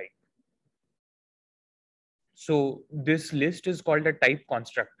also a type. So this list is called a type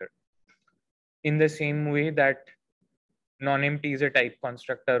constructor, in the same way that non-empty is a type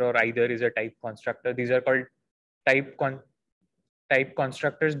constructor or either is a type constructor. These are called type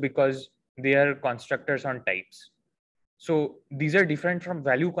constructors because they are constructors on types. So these are different from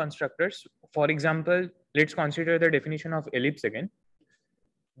value constructors. For example, let's consider the definition of ellipse again.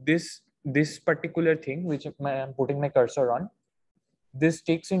 This particular thing, which I'm putting my cursor on, this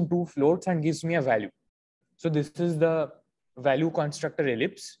takes in two floats and gives me a value. So this is the value constructor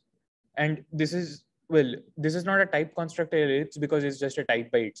ellipse. And this is, well, this is not a type constructor ellipse because it's just a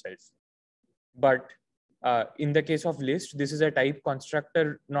type by itself. But in the case of list, this is a type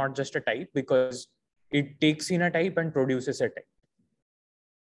constructor, not just a type, because it takes in a type and produces a type.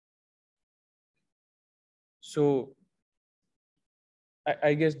 So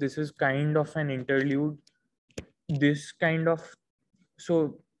I guess this is kind of an interlude. This kind of,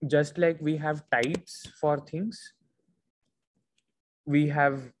 so just like we have types for things, we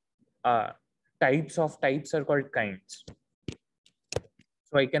have types of types are called kinds.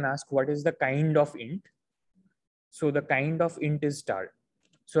 So I can ask what is the kind of int. So the kind of int is star.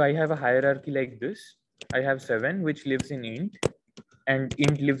 So I have a hierarchy like this. I have 7, which lives in int, and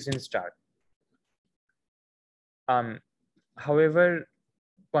int lives in star. However,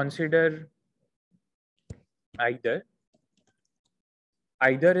 consider either.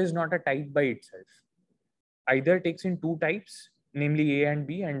 Either is not a type by itself. Either takes in two types, namely A and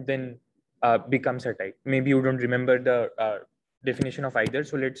B, and then becomes a type. Maybe you don't remember the definition of either.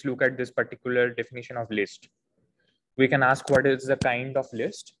 So let's look at this particular definition of list. We can ask what is the kind of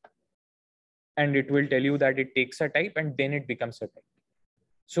list, and it will tell you that it takes a type and then it becomes a type.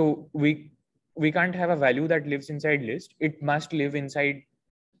 So we can't have a value that lives inside list. It must live inside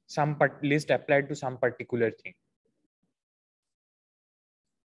some list applied to some particular thing.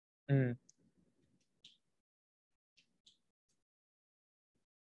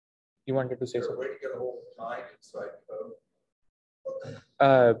 You wanted to say something? Way to get a whole kind inside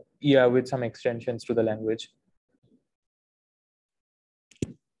code. Yeah, with some extensions to the language.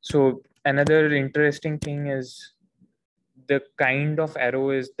 So another interesting thing is the kind of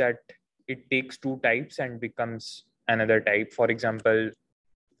arrow is that it takes two types and becomes another type. For example,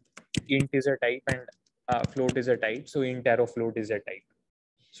 int is a type and float is a type. So int arrow float is a type.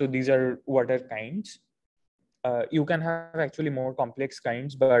 So these are what are kinds. You can have actually more complex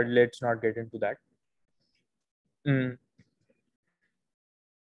kinds, but let's not get into that.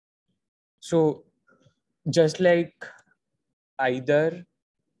 So just like either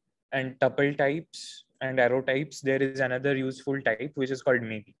and tuple types and arrow types, there is another useful type which is called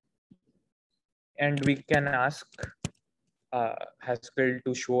maybe. And we can ask Haskell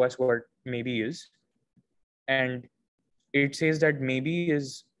to show us what maybe is. And it says that maybe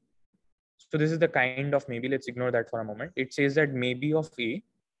is, so this is the kind of maybe, let's ignore that for a moment. It says that maybe of A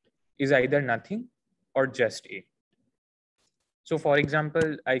is either nothing or just A. So for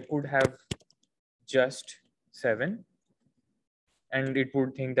example, I could have just 7 and it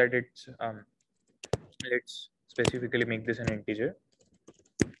would think that it's, let's specifically make this an integer.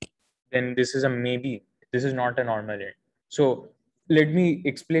 Then this is a maybe, this is not a normal int. So let me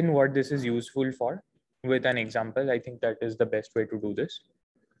explain what this is useful for. with an example. I think that is the best way to do this.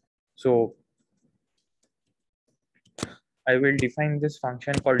 So I will define this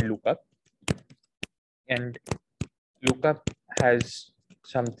function called lookup, and lookup has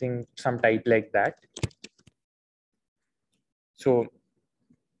some type like that. So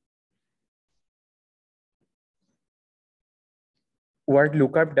what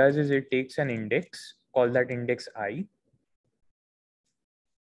lookup does is it takes an index, call that index I,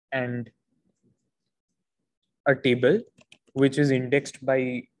 and a table which is indexed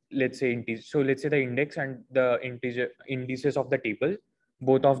by, let's say, integer. So let's say the index and the indices of the table,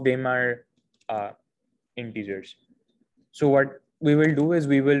 both of them are integers. So what we will do is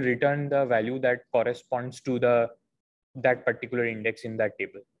we will return the value that corresponds to that particular index in that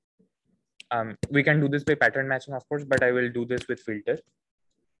table. We can do this by pattern matching, of course, but I will do this with filter.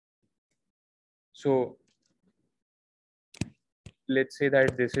 So let's say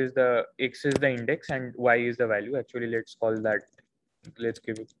that this is the X is the index and Y is the value. Actually, let's call that,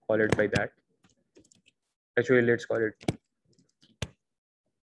 call it by that. Actually, let's call it.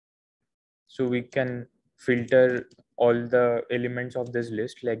 So we can filter all the elements of this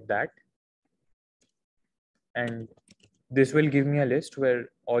list like that. And this will give me a list where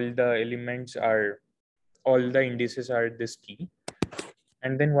all the elements are, all the indices are this key.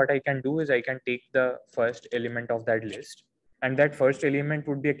 And then what I can do is I can take the first element of that list, and that first element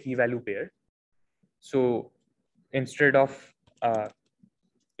would be a key value pair. So instead of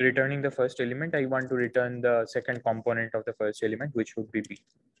returning the first element, I want to return the second component of the first element, which would be B.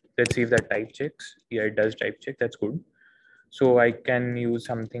 Let's see if that type checks. Yeah, it does type check. That's good. So I can use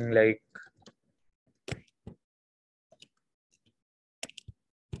something like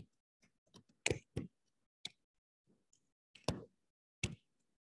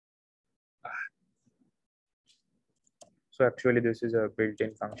so actually this is a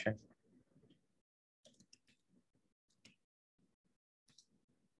built-in function.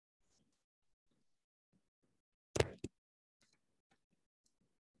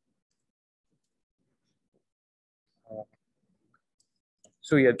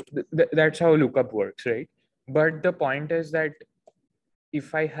 So yeah, that's how lookup works, right? But the point is that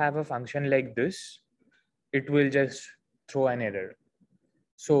if I have a function like this, it will just throw an error.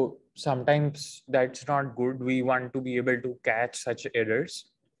 So sometimes that's not good. We want to be able to catch such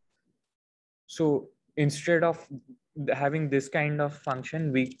errors. So instead of having this kind of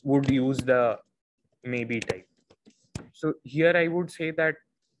function, we would use the maybe type. So here I would say that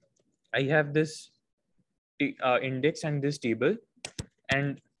I have this index and this table,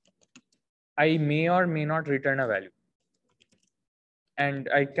 and I may or may not return a value. And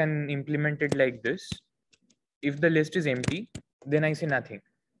I can implement it like this. If the list is empty, then I say nothing.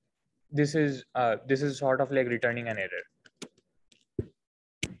 This is sort of like returning an error.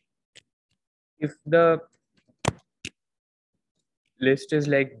 If the list is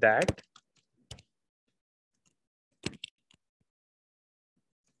like that,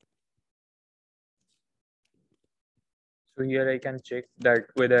 so here I can check that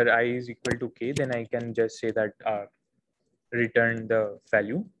whether I is equal to k, then I can just say that return the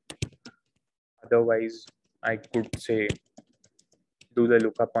value. Otherwise, I could say do the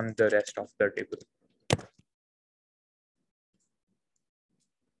lookup on the rest of the table.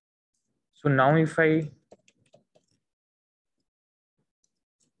 So now if I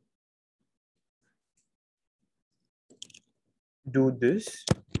do this,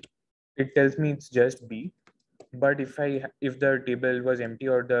 it tells me it's just B. But if the table was empty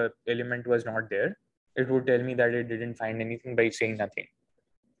or the element was not there, it would tell me that it didn't find anything by saying nothing.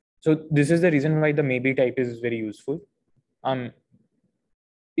 So this is the reason why the maybe type is very useful.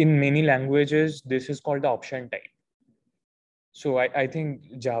 In many languages, this is called the option type. So I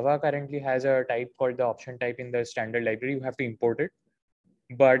think Java currently has a type called the option type in the standard library. You have to import it.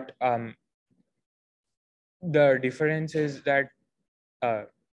 But the difference is that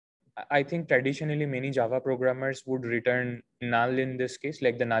I think traditionally many Java programmers would return null in this case,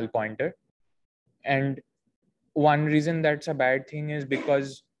 like the null pointer. And one reason that's a bad thing is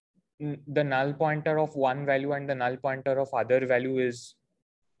because the null pointer of one value and the null pointer of other value is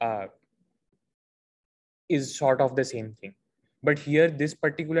sort of the same thing. But here, this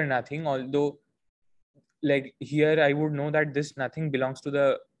particular nothing, although like here I would know that this nothing belongs to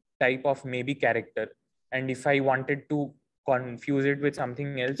the type of maybe character. And if I wanted to confuse it with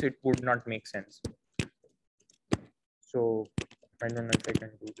something else, it would not make sense. So I don't know if I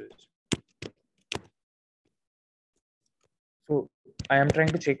can do this. So I am trying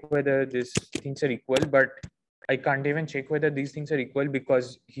to check whether these things are equal, but I can't even check whether these things are equal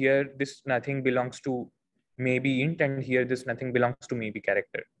because here this nothing belongs to maybe int and here this nothing belongs to maybe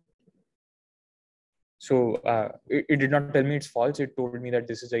character. So it did not tell me it's false. It told me that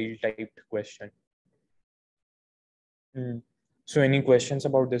this is a ill-typed question. So any questions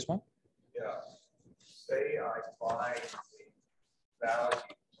about this one? Yeah. Say I find a value.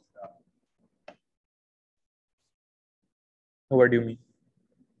 What do you mean?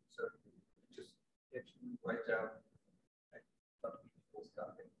 So just if you write down some people's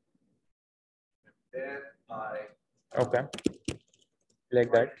something, and then I Okay.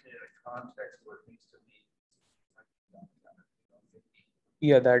 Like that. in a context where it needs to be.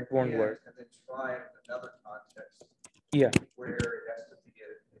 Yeah, that won't work. And then try another context. Yeah. Where it has to be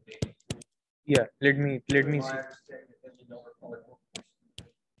a data. Yeah. Let me see.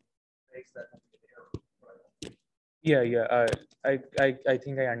 Yeah, yeah. I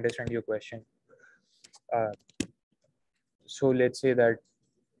think I understand your question. So let's say that,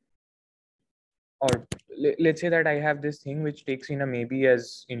 or let's say that I have this thing which takes in a maybe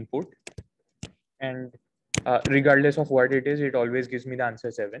as input, and regardless of what it is, it always gives me the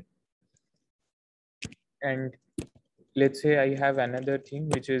answer 7. And let's say I have another thing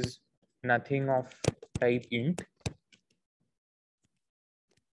which is nothing of type int.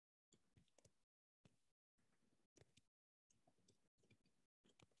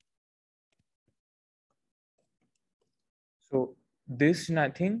 So this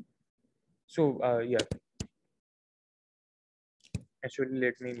nothing. So yeah. Actually,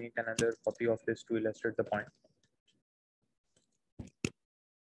 let me make another copy of this to illustrate the point.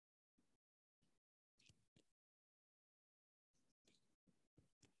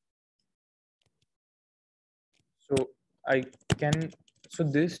 So I can, so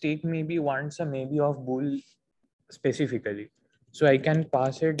this take maybe wants a maybe of bool specifically. So I can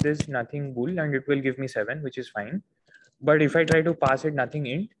pass it this nothing bool and it will give me 7, which is fine. But if I try to pass it nothing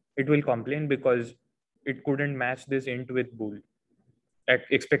int, it will complain because it couldn't match this int with bool.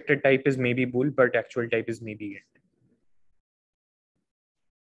 Expected type is maybe bool, but actual type is maybe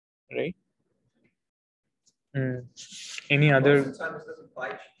int. Right? Any other? Most of the time it doesn't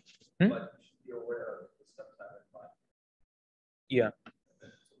bite you, but you should be aware of it sometimes it bites. Yeah.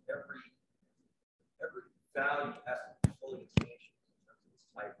 Every value has to be fully expansion in terms of its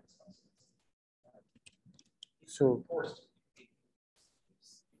type and substance. So of course,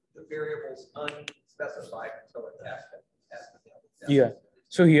 the variable's unspecified until it has to. Yeah.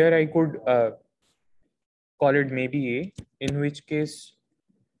 So here I could call it maybe A, in which case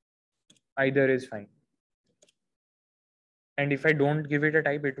either is fine. And if I don't give it a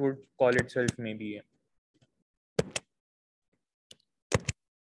type, it would call itself maybe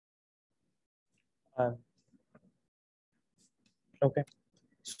A. Okay.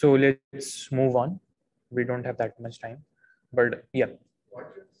 So let's move on. We don't have that much time, but yeah.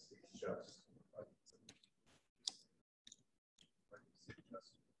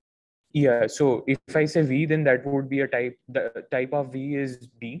 Yeah, so if I say V, then that would be a type. The type of V is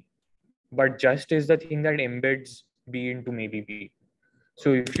B, but just is the thing that embeds B into maybe B.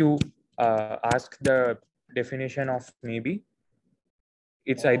 So if you ask the definition of maybe,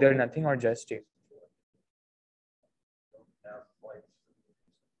 it's either nothing or just A.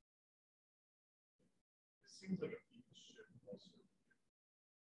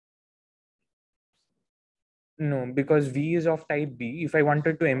 No, because V is of type B. If I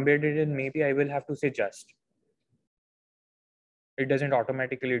wanted to embed it in maybe, I will have to say just. It doesn't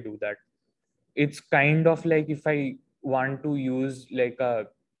automatically do that. It's kind of like if I want to use like a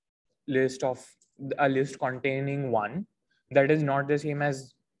list containing 1, that is not the same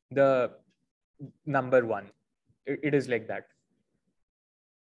as the number 1. It is like that.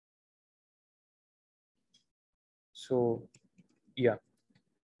 So yeah.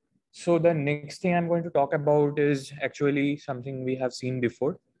 So the next thing I'm going to talk about is actually something we have seen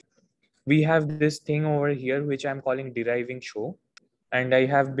before. We have this thing over here, which I'm calling deriving show. And I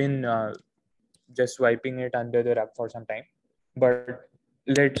have been just wiping it under the rug for some time. But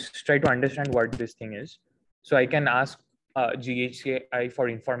let's try to understand what this thing is. So I can ask GHCI for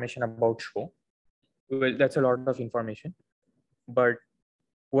information about show. Well, that's a lot of information. But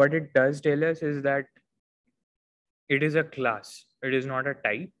what it does tell us is that it is a class. It is not a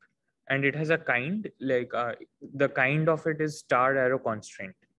type. And it has a kind, like the kind of it is star arrow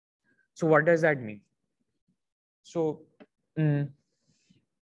constraint. So what does that mean? So the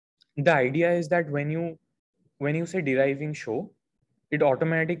idea is that when you say deriving show, it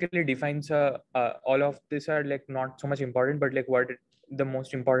automatically defines all of these are like not so much important, but like the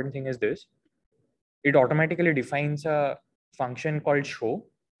most important thing is this. It automatically defines a function called show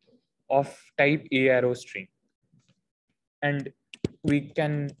of type A arrow string. And we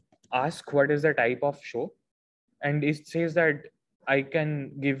can ask what is the type of show. And it says that I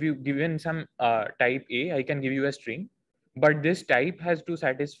can given some type A, I can give you a string, but this type has to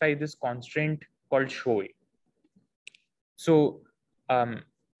satisfy this constraint called show. So I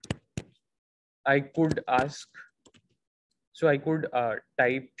could ask, so I could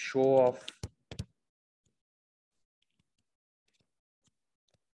type show of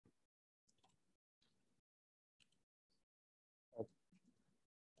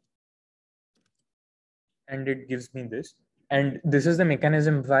and it gives me this. And this is the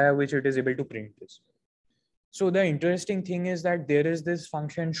mechanism via which it is able to print this. So the interesting thing is that there is this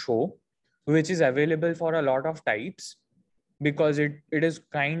function show, which is available for a lot of types because it is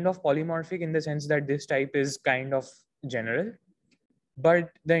kind of polymorphic in the sense that this type is kind of general. But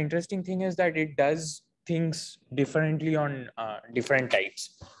the interesting thing is that it does things differently on different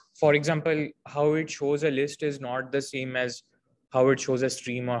types. For example, how it shows a list is not the same as how it shows a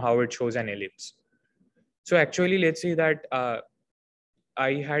stream or how it shows an ellipse. So actually, let's say that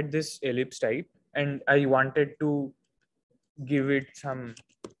I had this ellipse type and I wanted to give it some,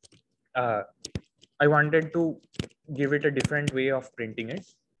 I wanted to give it a different way of printing it.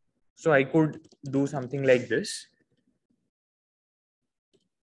 So I could do something like this.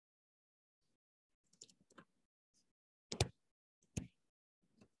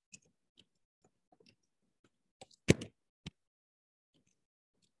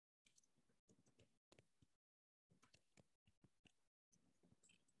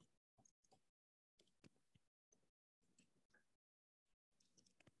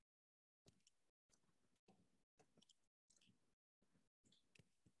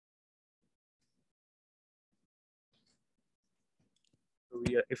 So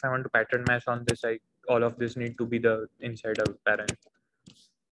if I want to pattern match on this, all of this need to be the inside of parent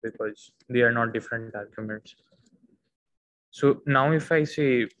because they are not different arguments. So now if I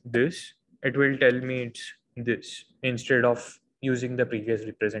say this, it will tell me it's this instead of using the previous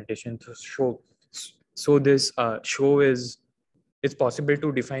representation to show. So this show is, it's possible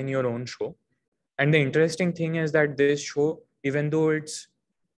to define your own show. And the interesting thing is that this show, even though it's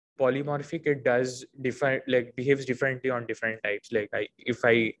polymorphic, it does differ, like behaves differently on different types. Like if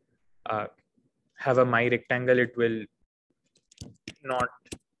I have a my rectangle, it will not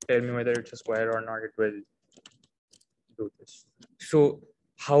tell me whether it's a square or not. It will do this. So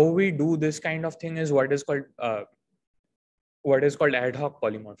how we do this kind of thing is what is called ad hoc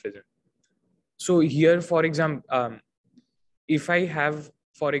polymorphism. So here, for example, if I have,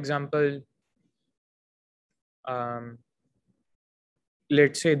 for example,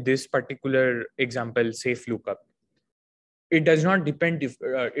 let's say this particular example, safe lookup, it does not depend if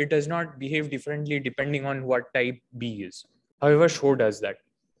it does not behave differently depending on what type B is. However, show does that.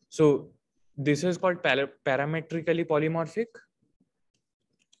 So this is called parametrically polymorphic.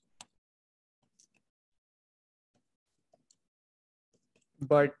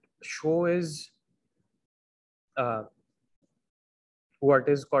 But show is what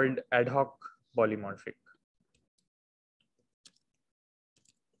is called ad hoc polymorphic.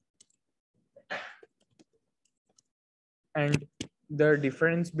 And the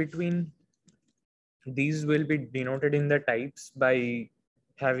difference between these will be denoted in the types by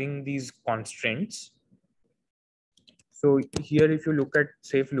having these constraints. So here, if you look at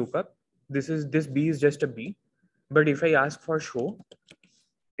safe lookup, this B is just a B. But if I ask for show,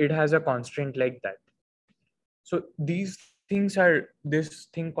 it has a constraint like that. So these things are this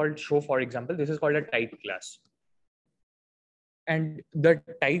thing called show, for example, this is called a type class. And the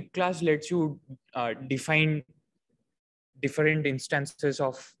type class lets you define different instances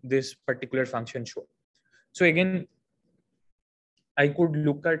of this particular function show. So again, I could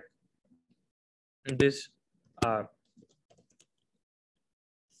look at this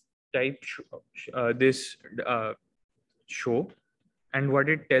type show, and what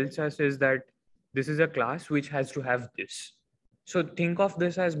it tells us is that this is a class which has to have this. So think of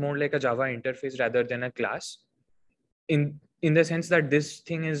this as more like a Java interface rather than a class, in the sense that this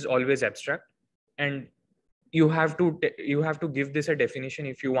thing is always abstract, and you have to give this a definition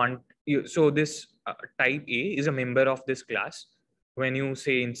if you want. So this type A is a member of this class. When you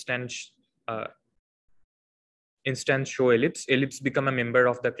say instance show ellipse become a member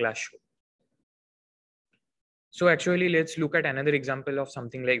of the class show. So actually, let's look at another example of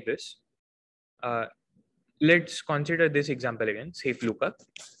something like this. Let's consider this example again, safe lookup.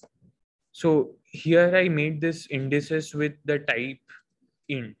 So here I made this indices with the type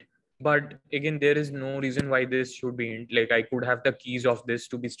int, but again, there is no reason why this should be int. Like I could have the keys of this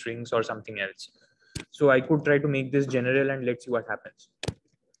to be strings or something else. So I could try to make this general and let's see what happens.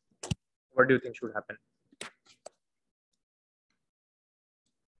 What do you think should happen?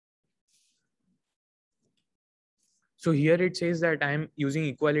 So here it says that I'm using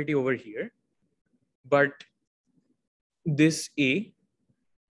equality over here, but this A,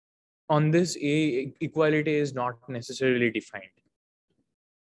 on this A, equality is not necessarily defined.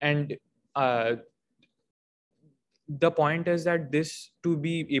 And the point is that this, to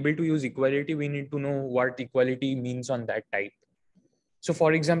be able to use equality, we need to know what equality means on that type. So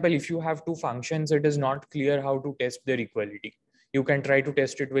for example, if you have two functions, it is not clear how to test their equality. You can try to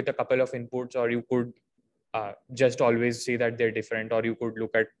test it with a couple of inputs, or you could just always say that they're different, or you could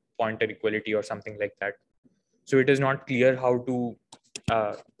look at pointer equality or something like that. So it is not clear how to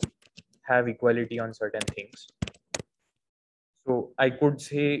have equality on certain things. So I could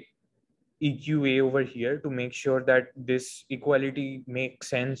say EQA over here to make sure that this equality makes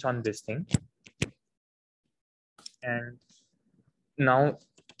sense on this thing. And now,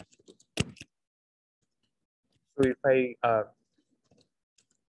 so if I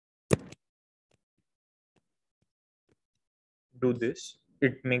do this,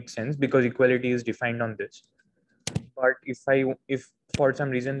 it makes sense because equality is defined on this. But if for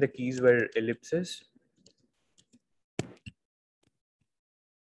some reason the keys were ellipses,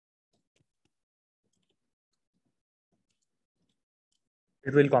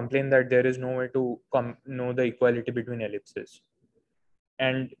 it will complain that there is no way to know the equality between ellipses.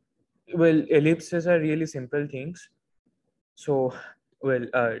 And well, ellipses are really simple things. So, well,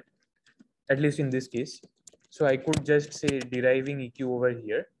 at least in this case, so I could just say deriving EQ over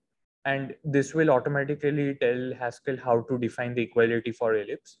here, and this will automatically tell Haskell how to define the equality for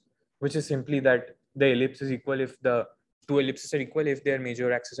ellipse, which is simply that the ellipse is equal if the two ellipses are equal if their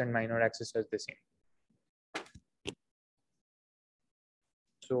major axis and minor axis are the same.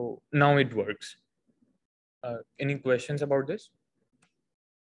 So now it works. Any questions about this?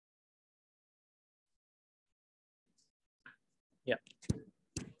 Yeah.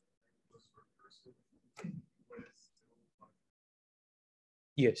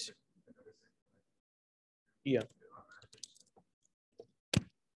 Yes. Yeah.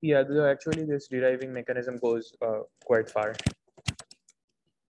 Yeah, actually this deriving mechanism goes quite far.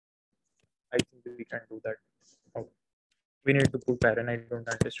 I think we can do that. Oh, we need to put parent. I don't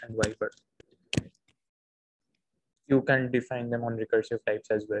understand why, but you can define them on recursive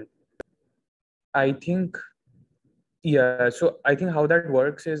types as well. I think, yeah, so I think how that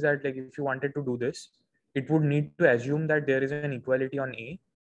works is that, like, if you wanted to do this, it would need to assume that there is an equality on A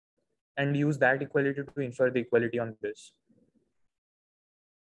and use that equality to infer the equality on this.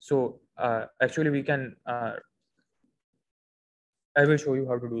 So actually we can, I will show you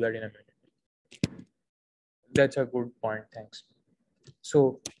how to do that in a minute. That's a good point, thanks.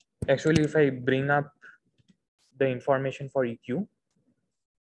 So actually if I bring up the information for EQ,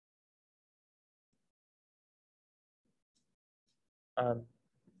 I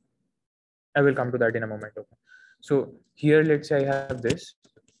will come to that in a moment. Okay. So here, let's say I have this.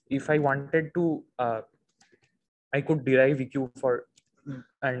 If I wanted to, I could derive EQ for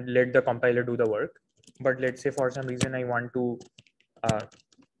and let the compiler do the work. But let's say for some reason I want to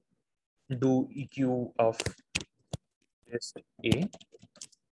do EQ of list A.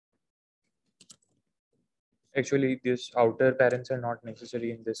 Actually, these outer parents are not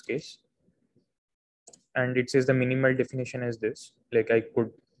necessary in this case. And it says the minimal definition is this. Like I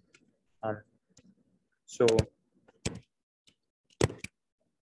could, so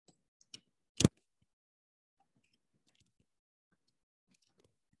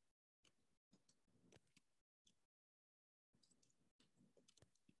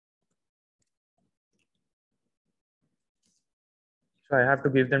I have to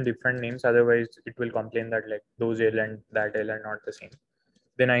give them different names. Otherwise, it will complain that like those L and that L are not the same.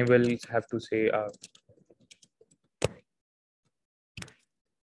 Then I will have to say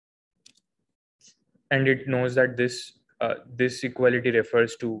and it knows that this equality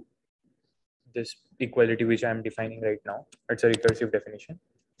refers to this equality which I'm defining right now. It's a recursive definition.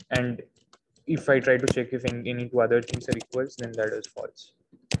 And if I try to check if any two other things are equals, then that is false.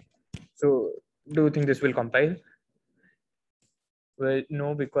 So do you think this will compile? Well,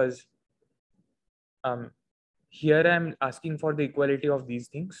 no, because here I'm asking for the equality of these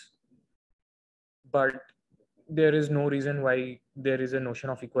things, but there is no reason why there is a notion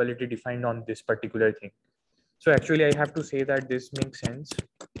of equality defined on this particular thing. So actually I have to say that this makes sense.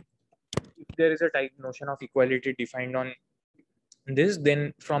 If there is a type notion of equality defined on this,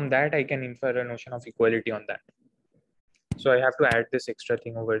 then from that I can infer a notion of equality on that. So I have to add this extra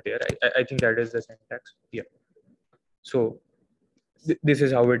thing over there. I think that is the syntax. Yeah. So this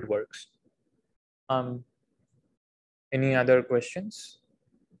is how it works. Any other questions?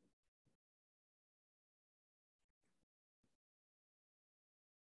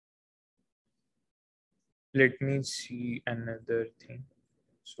 let me see another thing.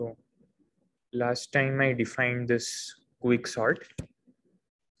 So last time I defined this quick sort,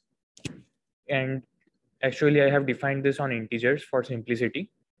 and actually I have defined this on integers for simplicity,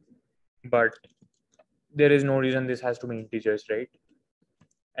 but there is no reason this has to be integers, right?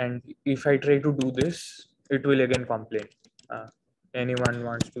 And if I try to do this, it will again complain. Anyone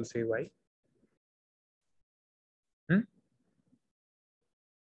wants to say why?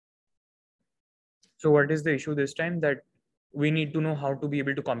 So what is the issue this time? That we need to know how to be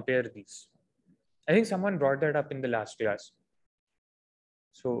able to compare these. I think someone brought that up in the last class.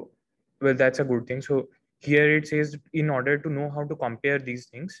 So, well, that's a good thing. So here it says, in order to know how to compare these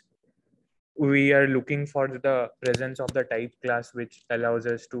things, we are looking for the presence of the type class, which allows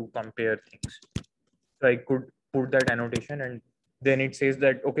us to compare things. So I could put that annotation, and then it says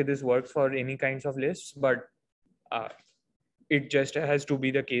that, okay, this works for any kinds of lists, but it just has to be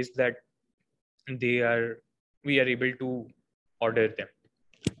the case that we are able to order them.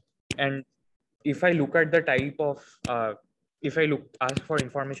 And if I look at the type of, if I ask for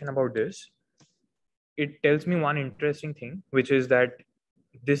information about this, it tells me one interesting thing, which is that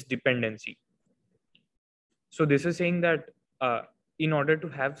this dependency. So this is saying that in order to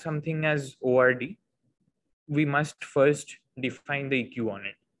have something as ORD, we must first define the EQ on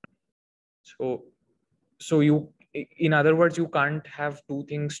it. So you, in other words, you can't have two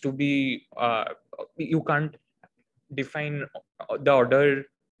things to be, you can't define the order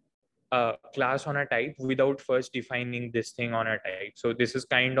class on a type without first defining this thing on a type. So this is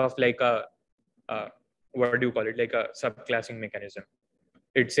kind of like a, what do you call it? Like a subclassing mechanism.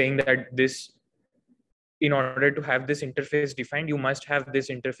 It's saying that this, in order to have this interface defined, you must have this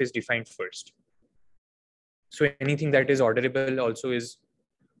interface defined first. So anything that is orderable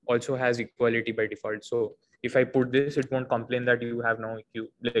also has equality by default. So if I put this, it won't complain that you have no EQ.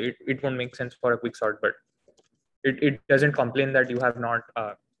 It won't make sense for a quick sort, but it doesn't complain that you have not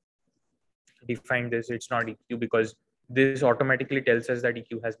defined this. It's not EQ, because this automatically tells us that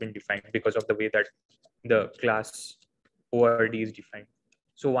EQ has been defined because of the way that the class ORD is defined.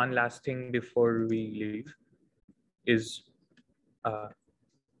 So one last thing before we leave is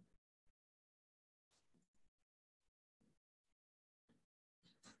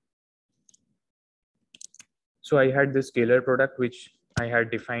so I had this scalar product which I had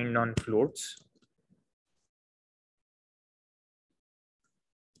defined on floats.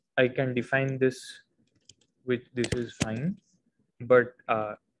 I can define this, which this is fine, but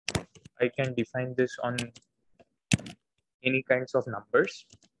I can define this on any kinds of numbers.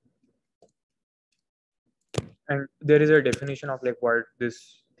 And there is a definition of like what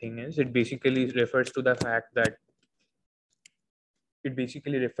this thing is. It basically refers to the fact that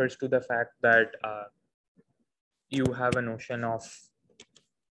you have a notion of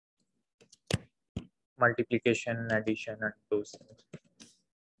multiplication, addition, and those things.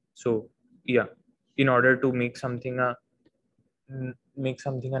 So yeah, in order to make something a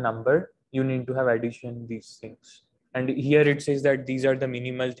number, you need to have addition these things. And here it says that these are the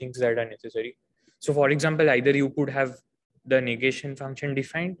minimal things that are necessary. So for example, either you could have the negation function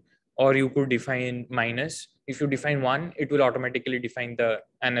defined, or you could define minus. If you define one, it will automatically define the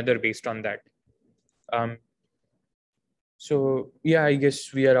another based on that. So yeah, I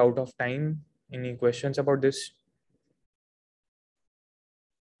guess we are out of time. Any questions about this?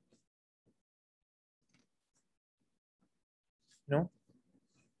 No?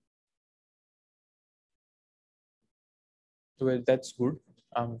 Well, that's good.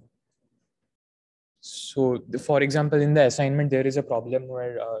 So for example, in the assignment, there is a problem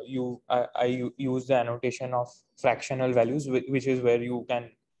where I use the annotation of fractional values, which is where you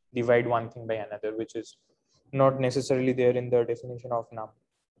can divide one thing by another, which is not necessarily there in the definition of num.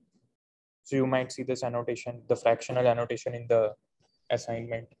 So you might see this annotation, the fractional annotation, in the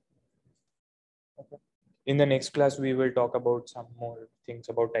assignment. Okay. In the next class, we will talk about some more things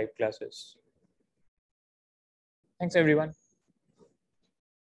about type classes. Thanks, everyone.